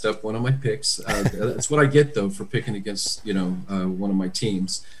and messed up one of my picks, that's what I get, though, for picking against, one of my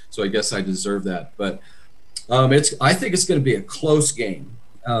teams. So I guess I deserve that. But I think it's going to be a close game.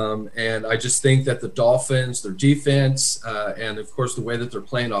 And I just think that the Dolphins, their defense, and, of course, the way that they're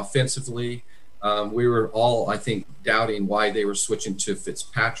playing offensively, we were all, I think, doubting why they were switching to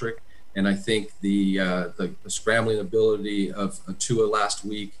Fitzpatrick. And I think the scrambling ability of Tua last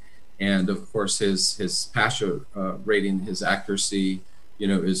week, and of course his passer rating, his accuracy,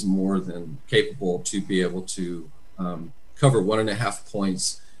 is more than capable to be able to cover 1.5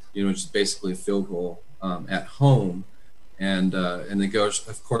 points, which is basically a field goal at home. And then goes,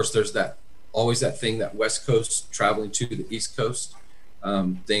 of course, there's always that thing, that West Coast traveling to the East Coast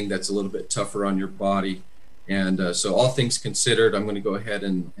thing that's a little bit tougher on your body. And so all things considered, I'm going to go ahead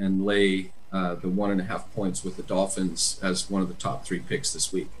and lay the 1.5 points with the Dolphins as one of the top 3 picks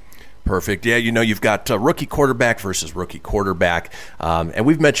this week. Perfect. Yeah, you've got rookie quarterback versus rookie quarterback. And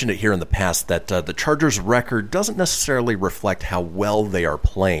we've mentioned it here in the past that the Chargers' record doesn't necessarily reflect how well they are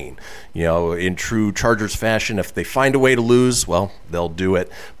playing. In true Chargers fashion, if they find a way to lose, well, they'll do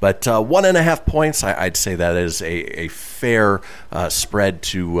it. But 1.5 points, I'd say that is a fair spread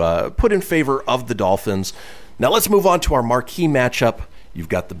to put in favor of the Dolphins. Now let's move on to our marquee matchup. You've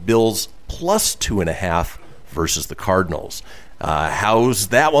got the Bills plus 2.5 versus the Cardinals. How's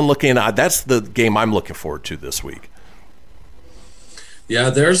that one looking? That's the game I'm looking forward to this week.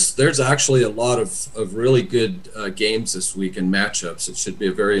 Yeah, there's actually a lot of really good games this week and matchups. It should be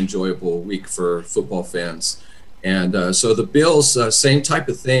a very enjoyable week for football fans. And so the Bills, same type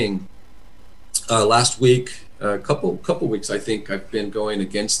of thing. Last week, a couple weeks, I think I've been going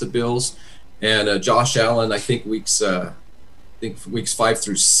against the Bills. And Josh Allen, I think weeks 5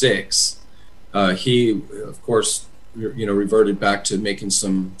 through 6, he, of course, reverted back to making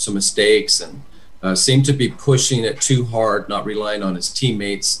some mistakes, and seemed to be pushing it too hard, not relying on his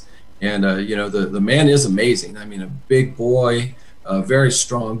teammates. And, the man is amazing. I mean, a big boy, very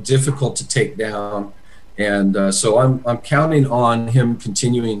strong, difficult to take down. And so I'm counting on him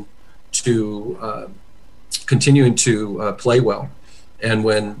continuing to play well. And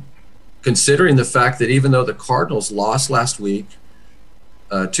when considering the fact that even though the Cardinals lost last week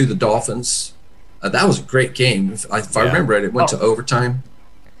to the Dolphins, that was a great game. If I remember it went to overtime.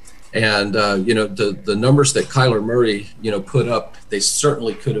 And, the numbers that Kyler Murray, put up, they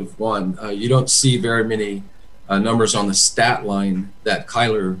certainly could have won. You don't see very many numbers on the stat line that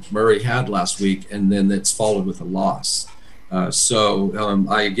Kyler Murray had last week, and then it's followed with a loss. So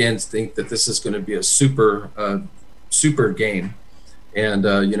I, again, think that this is going to be a super game. And,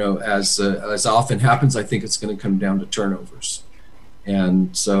 as often happens, I think it's going to come down to turnovers.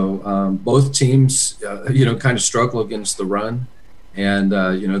 And so both teams, kind of struggle against the run. And,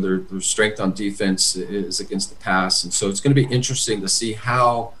 their strength on defense is against the pass. And so it's going to be interesting to see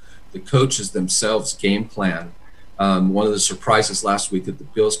how the coaches themselves game plan. One of the surprises last week that the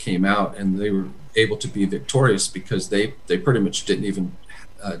Bills came out and they were able to be victorious because they pretty much didn't even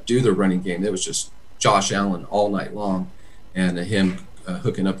do the running game. It was just Josh Allen all night long, and him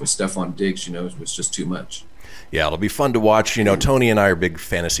hooking up with Stephon Diggs, was just too much. Yeah, it'll be fun to watch. Tony and I are big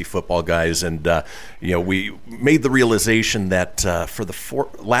fantasy football guys, and, we made the realization that for the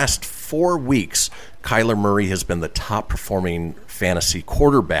last 4 weeks, Kyler Murray has been the top-performing fantasy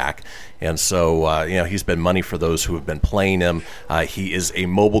quarterback. And so, he's been money for those who have been playing him. He is a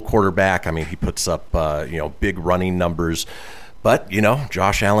mobile quarterback. I mean, he puts up, big running numbers. But,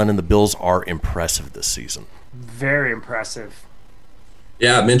 Josh Allen and the Bills are impressive this season. Very impressive.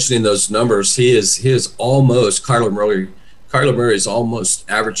 Yeah, mentioning those numbers, he is almost Kyler Murray is almost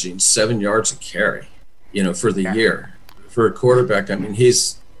averaging 7 yards a carry, for the year. For a quarterback, I mean,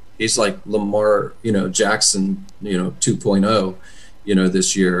 he's like Lamar, Jackson, 2.0,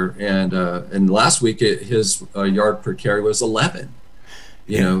 this year. And last week his yard per carry was 11.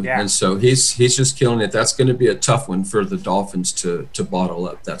 And so he's just killing it. That's going to be a tough one for the Dolphins to bottle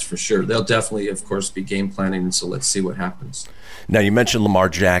up. That's for sure. They'll definitely, of course, be game planning. And so let's see what happens. Now, you mentioned Lamar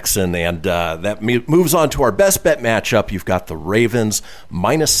Jackson, and that moves on to our best bet matchup. You've got the Ravens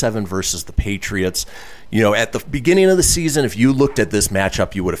 -7 versus the Patriots. At the beginning of the season, if you looked at this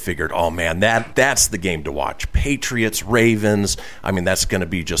matchup, you would have figured, oh, man, that's the game to watch. Patriots, Ravens, I mean, that's going to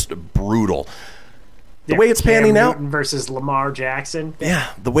be just brutal. The way it's panning out versus Lamar Jackson. Yeah,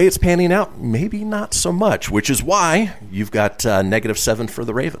 the way it's panning out, maybe not so much, which is why you've got -7 for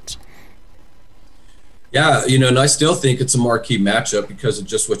the Ravens. Yeah, and I still think it's a marquee matchup because of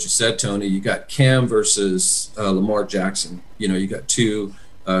just what you said, Tony. You got Cam versus Lamar Jackson. You got two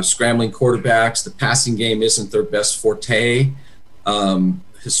scrambling quarterbacks. The passing game isn't their best forte.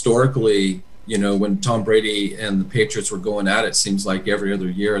 Historically, when Tom Brady and the Patriots were going at it, seems like every other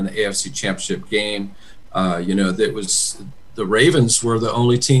year in the AFC Championship game, that was the Ravens were the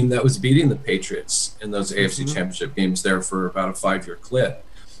only team that was beating the Patriots in those AFC Championship games there for about a 5-year clip.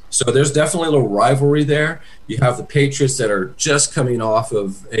 So there's definitely a little rivalry there. You have the Patriots that are just coming off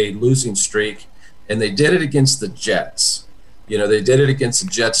of a losing streak, and they did it against the Jets. They did it against the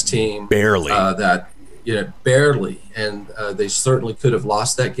Jets team. Barely. Barely. And they certainly could have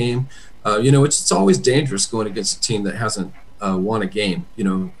lost that game. It's always dangerous going against a team that hasn't won a game,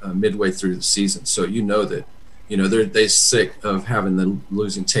 midway through the season. So that, they're sick of having the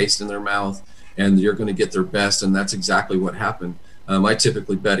losing taste in their mouth, and you're going to get their best, and that's exactly what happened. I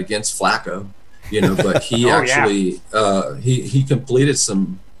typically bet against Flacco, but he he completed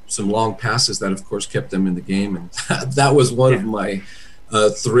some long passes that, of course, kept them in the game, and that was one of my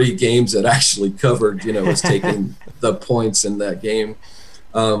 3 games that actually covered, was taking the points in that game.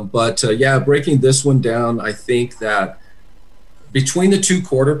 Breaking this one down, I think that between the two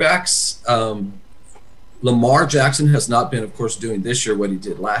quarterbacks, Lamar Jackson has not been, of course, doing this year what he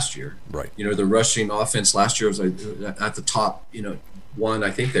did last year. Right. The rushing offense last year was at the top. One. I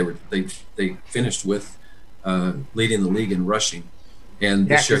think they finished with leading the league in rushing. And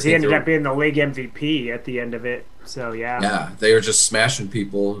this year, because he ended up being the league MVP at the end of it. So yeah, they are just smashing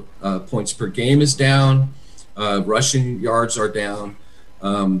people. Points per game is down. Rushing yards are down.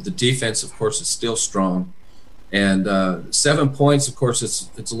 The defense, of course, is still strong. And 7 points, of course,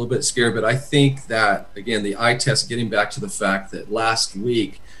 it's a little bit scary. But I think that, again, the eye test, getting back to the fact that last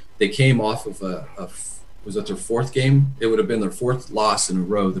week they came off of was it their 4th game? It would have been their 4th loss in a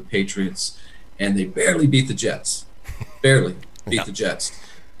row, the Patriots. And they barely beat the Jets. Barely beat the Jets.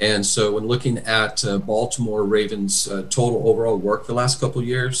 And so when looking at Baltimore Ravens' total overall work the last couple of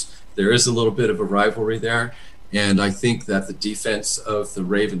years, there is a little bit of a rivalry there. And I think that the defense of the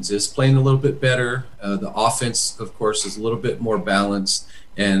Ravens is playing a little bit better. The offense, of course, is a little bit more balanced,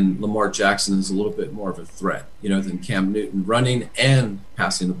 and Lamar Jackson is a little bit more of a threat, than Cam Newton running and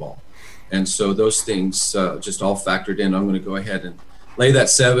passing the ball. And so those things just all factored in. I'm going to go ahead and lay that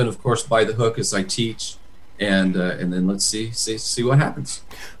 7, of course, by the hook as I teach. And then let's see what happens.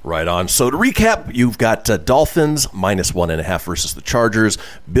 Right on. So to recap, you've got Dolphins -1.5 versus the Chargers,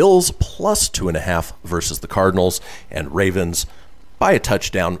 Bills +2.5 versus the Cardinals, and Ravens by a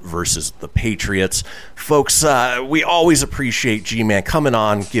touchdown versus the Patriots. Folks, we always appreciate G-Man coming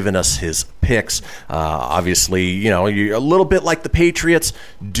on, giving us his picks. Obviously, you're a little bit like the Patriots,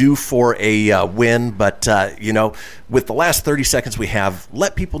 due for a win, but, with the last 30 seconds we have,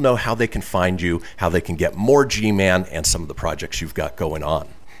 let people know how they can find you, how they can get more G-Man, and some of the projects you've got going on.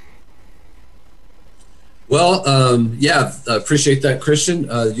 Well, appreciate that, Christian.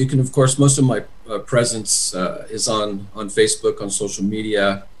 You can, of course, most of my presence is on Facebook, on social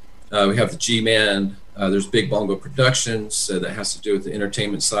media. We have the G-Man. There's Big Bongo Productions that has to do with the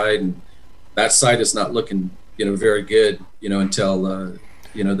entertainment side, and that side is not looking, very good, until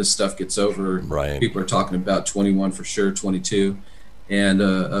this stuff gets over. Right. People are talking about 21 for sure, 22, and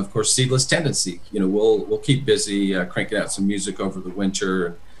of course, Seedless Tendency. We'll keep busy cranking out some music over the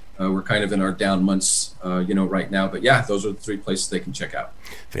winter. We're kind of in our down months, right now. But yeah, those are the 3 places they can check out.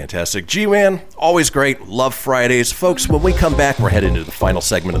 Fantastic. G-Man, always great. Love Fridays. Folks, when we come back, we're heading into the final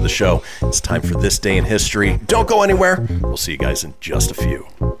segment of the show. It's time for This Day in History. Don't go anywhere. We'll see you guys in just a few.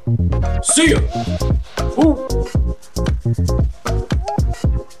 See ya. Ooh.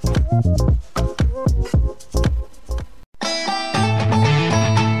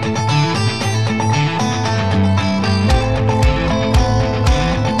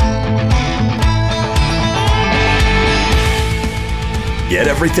 Get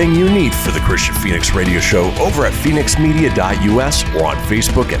everything you need for the Christian Phoenix Radio Show over at phoenixmedia.us or on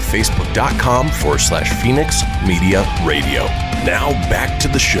Facebook at facebook.com/Phoenix Media Radio. Now back to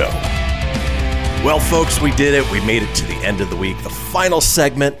the show. Well, folks, we did it. We made it to the end of the week, the final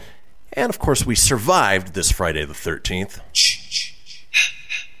segment. And, of course, we survived this Friday the 13th.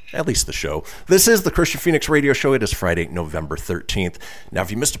 At least the show. This is the Christian Phoenix Radio Show. It is Friday, November 13th. Now, if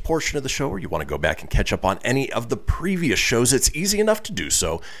you missed a portion of the show or you want to go back and catch up on any of the previous shows, it's easy enough to do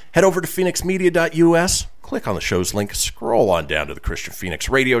so. Head over to phoenixmedia.us, click on the show's link, scroll on down to the Christian Phoenix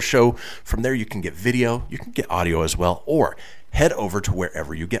Radio Show. From there, you can get video, you can get audio as well, or head over to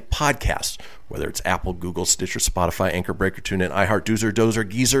wherever you get podcasts, whether it's Apple, Google, Stitcher, Spotify, Anchor, Breaker, TuneIn, iHeart, Doozer, Dozer,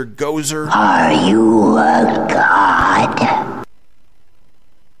 Geezer, Gozer. Are you a god?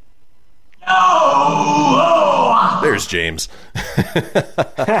 No! There's James.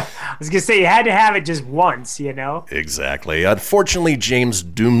 I was going to say, you had to have it just once, Exactly. Unfortunately, James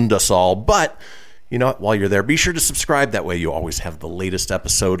doomed us all, but you know what? While you're there, be sure to subscribe. That way you always have the latest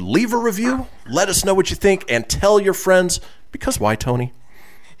episode. Leave a review. Let us know what you think, and tell your friends, because why, Tony?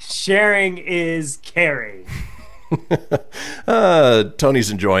 Sharing is caring.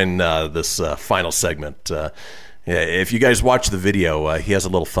 Tony's enjoying this final segment. If you guys watch the video, he has a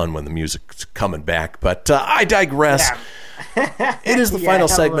little fun when the music's coming back. But I digress. Yeah. It is the final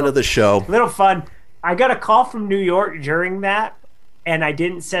segment of the show. Little fun. I got a call from New York during that, and I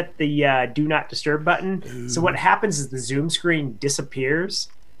didn't set the Do Not Disturb button. Ooh. So what happens is the Zoom screen disappears,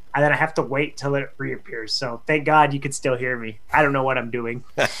 and then I have to wait till it reappears. So thank God you could still hear me. I don't know what I'm doing.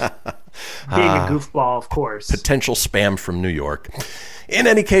 Being a goofball, of course. Potential spam from New York. In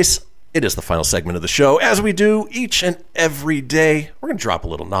any case, it is the final segment of the show. As we do each and every day, we're going to drop a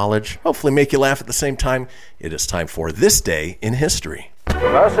little knowledge, hopefully make you laugh at the same time. It is time for This Day in History.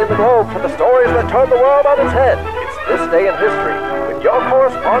 Traversing the globe for the stories that turn the world on its head. It's This Day in History with your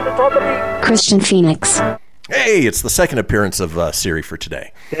correspondent on the beat, Christian Phoenix. Hey, it's the second appearance of Siri for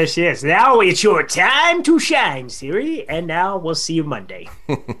today. There she is. Now it's your time to shine, Siri. And now we'll see you Monday.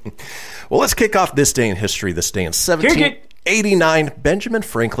 Well, let's kick off This Day in History. This day in 1789, Benjamin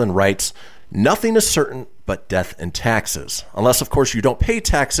Franklin writes, "Nothing is certain but death and taxes. Unless, of course, you don't pay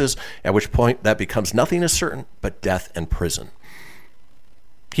taxes, at which point that becomes nothing is certain but death and prison."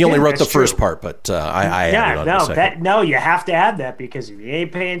 He only wrote the first part, but I added on the second. No, you have to add that, because if you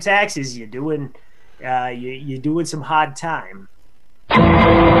ain't paying taxes, you're doing some hard time.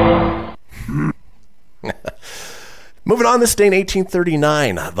 Moving on, this day in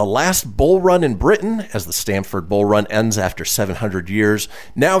 1839, the last bull run in Britain, as the Stamford Bull Run ends after 700 years.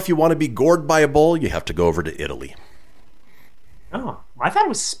 Now, if you want to be gored by a bull, you have to go over to Italy. Oh, I thought it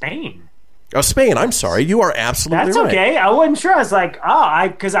was Spain. Oh, Spain. I'm sorry. You are absolutely That's right. okay. I wasn't sure. I was like,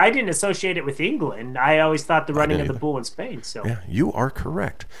 because I didn't associate it with England. I always thought the running of the bull in Spain. So yeah, you are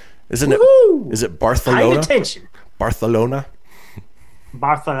correct. Is it Pay Barcelona? attention. Barcelona,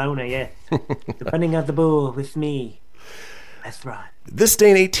 yeah. The running of the bull with me. That's right. This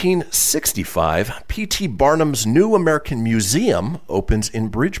day in 1865, P.T. Barnum's New American Museum opens in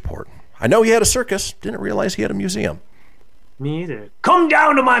Bridgeport. I know he had a circus. Didn't realize he had a museum. Me either. Come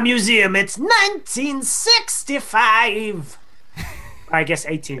down to my museum. It's 1965. I guess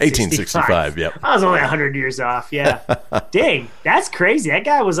 1865. Yep. I was only 100 years off. Yeah. Dang, that's crazy. That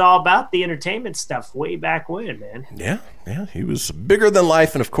guy was all about the entertainment stuff way back when, man. Yeah. He was bigger than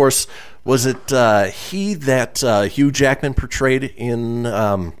life. And, of course, was it he that Hugh Jackman portrayed in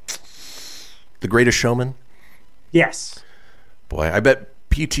The Greatest Showman? Yes. Boy, I bet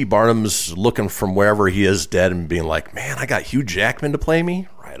P.T. Barnum's looking from wherever he is dead and being like, man, I got Hugh Jackman to play me?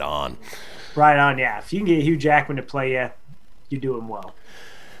 Right on. Right on, yeah. If you can get Hugh Jackman to play you, you're doing well.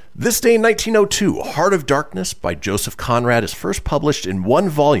 This day in 1902, Heart of Darkness by Joseph Conrad is first published in one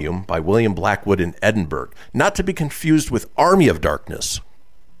volume by William Blackwood in Edinburgh, not to be confused with Army of Darkness,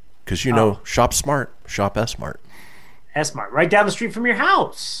 because shop smart, shop S-Mart. S-Mart, right down the street from your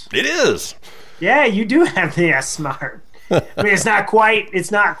house. It is. Yeah, you do have the S-Mart. I mean, it's not quite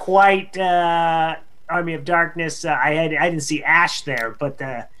Army of Darkness. I didn't see Ash there, but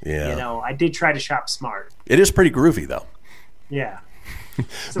I did try to shop smart. It is pretty groovy, though. Yeah.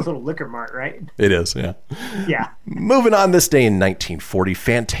 It's a little liquor mart, right? It is, yeah. Yeah. Moving on, this day in 1940,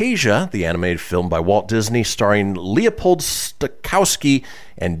 Fantasia, the animated film by Walt Disney starring Leopold Stokowski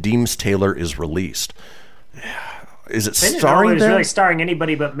and Deems Taylor, is released. Is it starring them? Really starring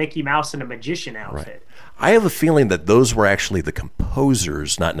anybody but Mickey Mouse in a magician outfit. Right. I have a feeling that those were actually the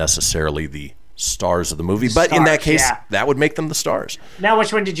composers, not necessarily the stars of the movie. But in that case, that would make them the stars. Now,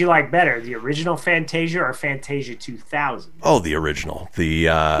 which one did you like better, the original Fantasia or Fantasia 2000? Oh, the original.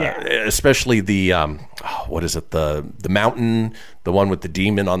 Especially the what is it? The mountain, the one with the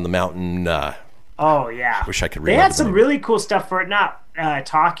demon on the mountain. Oh yeah. Wish I could remember. They had some really cool stuff for it. Not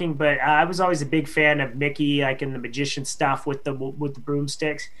talking, but I was always a big fan of Mickey, like in the magician stuff with the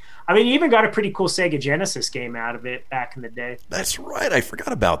broomsticks. I mean, you even got a pretty cool Sega Genesis game out of it back in the day. That's right. I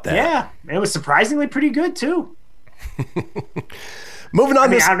forgot about that. Yeah, it was surprisingly pretty good too. Moving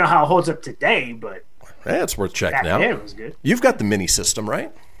on. I don't know how it holds up today, but it's worth checking out. Yeah, it was good. You've got the mini system,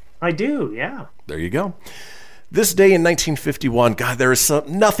 right? I do. Yeah. There you go. This day in 1951, God, there is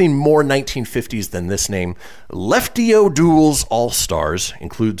nothing more 1950s than this name. Lefty O'Doul's All-Stars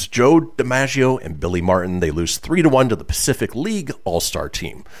includes Joe DiMaggio and Billy Martin. They lose 3-1 to the Pacific League All-Star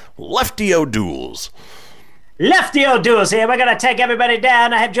team. Lefty O'Doul's. Lefty O'Doul's here. We're going to take everybody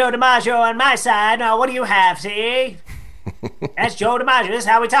down. I have Joe DiMaggio on my side. Now, what do you have, see? That's Joe DiMaggio. This is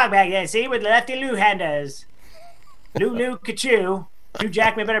how we talk back here, see, with Lefty Lou-handers. Lou Ka-choo. Hugh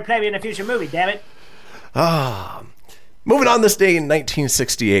Jackman better play me in a future movie, damn it. Moving on, this day in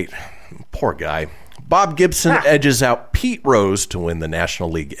 1968, poor guy, Bob Gibson edges out Pete Rose to win the National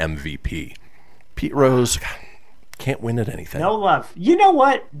League MVP. Pete Rose can't win at anything. No love. You know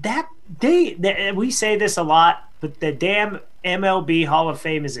what? We say this a lot, but the damn MLB Hall of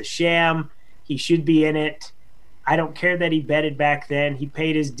Fame is a sham. He should be in it. I don't care that he betted back then. He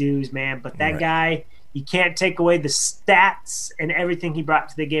paid his dues, man. But that guy, you can't take away the stats and everything he brought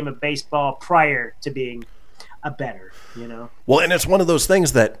to the game of baseball prior to being a bettor, you know? Well, and it's one of those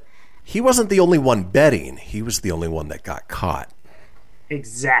things that he wasn't the only one betting. He was the only one that got caught.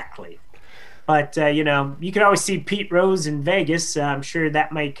 Exactly. But, you can always see Pete Rose in Vegas. I'm sure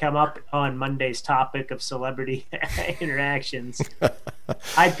that might come up on Monday's topic of celebrity interactions.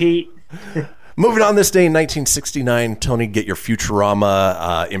 Hi, Pete. Moving on, this day in 1969, Tony, get your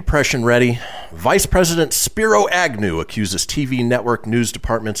Futurama impression ready. Vice President Spiro Agnew accuses TV network news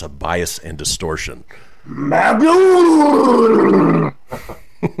departments of bias and distortion.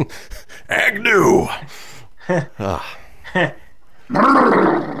 Agnew!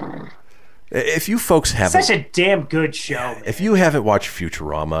 If you folks haven't... Such a damn good show, man. If you haven't watched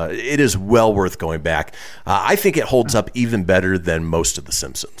Futurama, it is well worth going back. I think it holds up even better than most of The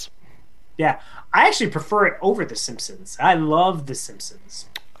Simpsons. Yeah, I actually prefer it over The Simpsons. I love The Simpsons.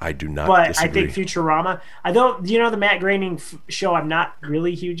 I do not but disagree. I think Futurama, the Matt Groening show I'm not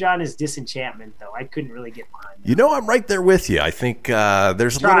really huge on is Disenchantment, though. I couldn't really get behind that. I'm right there with you. I think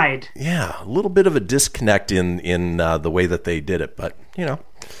there's a little bit of a disconnect in the way that they did it, but, Yeah,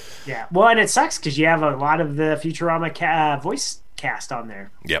 well, and it sucks because you have a lot of the Futurama voice cast on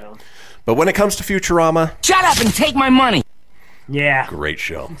there. Yep. So. But when it comes to Futurama... Shut up and take my money! Yeah. Great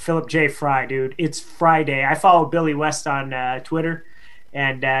show. Philip J. Fry, dude. It's Friday. I follow Billy West on Twitter,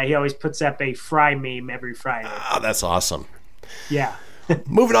 And he always puts up a Fry meme every Friday. Oh, that's awesome. Yeah.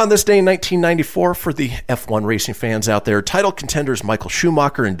 Moving on this day in 1994 for the F1 racing fans out there, title contenders Michael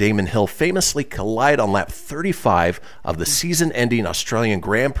Schumacher and Damon Hill famously collide on lap 35 of the season-ending Australian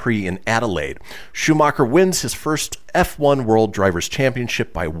Grand Prix in Adelaide. Schumacher wins his first F1 World Drivers'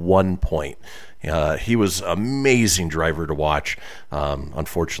 Championship by 1 point. He was an amazing driver to watch.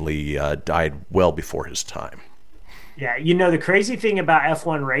 Unfortunately, died well before his time. Yeah, the crazy thing about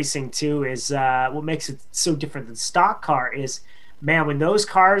F1 racing, too, is what makes it so different than stock car is, man, when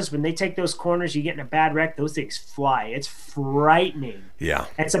they take those corners, you get in a bad wreck, those things fly. It's frightening. Yeah.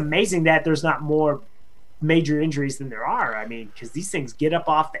 And it's amazing that there's not more major injuries than there are. I mean, because these things get up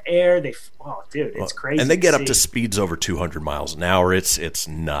off the air. It's crazy. And they get up to speeds over 200 miles an hour. It's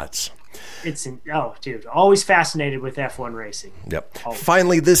nuts. Always fascinated with F1 racing. Yep.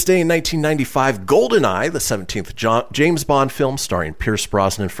 Finally, this day in 1995, GoldenEye, the 17th James Bond film starring Pierce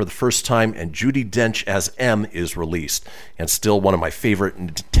Brosnan for the first time, and Judi Dench as M is released, and still one of my favorite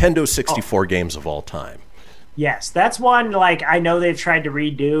Nintendo 64 games of all time. Yes, that's one, I know they've tried to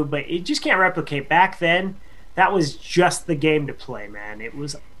redo, but it just can't replicate. Back then, that was just the game to play, man. It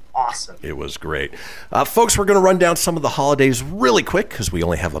was awesome. It was great. Folks, we're going to run down some of the holidays really quick because we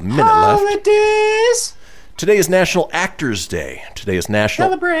only have a minute left. Holidays! Today is National Actors Day. Today is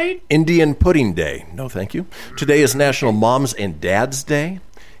National Indian Pudding Day. No, thank you. Today is National Moms and Dads Day.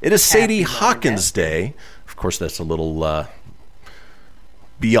 It is Sadie Hawkins Day. Of course, that's a little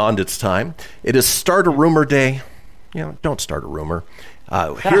beyond its time. It is Start a Rumor Day. Don't start a rumor.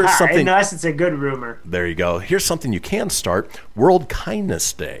 Here's something. Unless it's a good rumor. There you go. Here's something you can start. World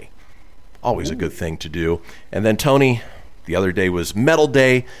Kindness Day. Always a good thing to do. And then, Tony, the other day was Metal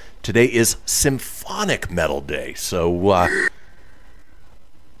Day. Today is Symphonic Metal Day. So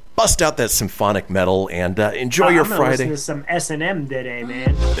bust out that symphonic metal and enjoy your Friday. Listen to some S&M today,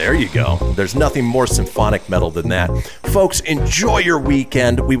 man. There you go. There's nothing more symphonic metal than that. Folks, enjoy your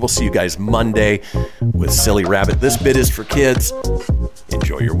weekend. We will see you guys Monday with Silly Rabbit. This bit is for kids.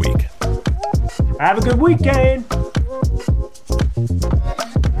 Enjoy your week. Have a good weekend.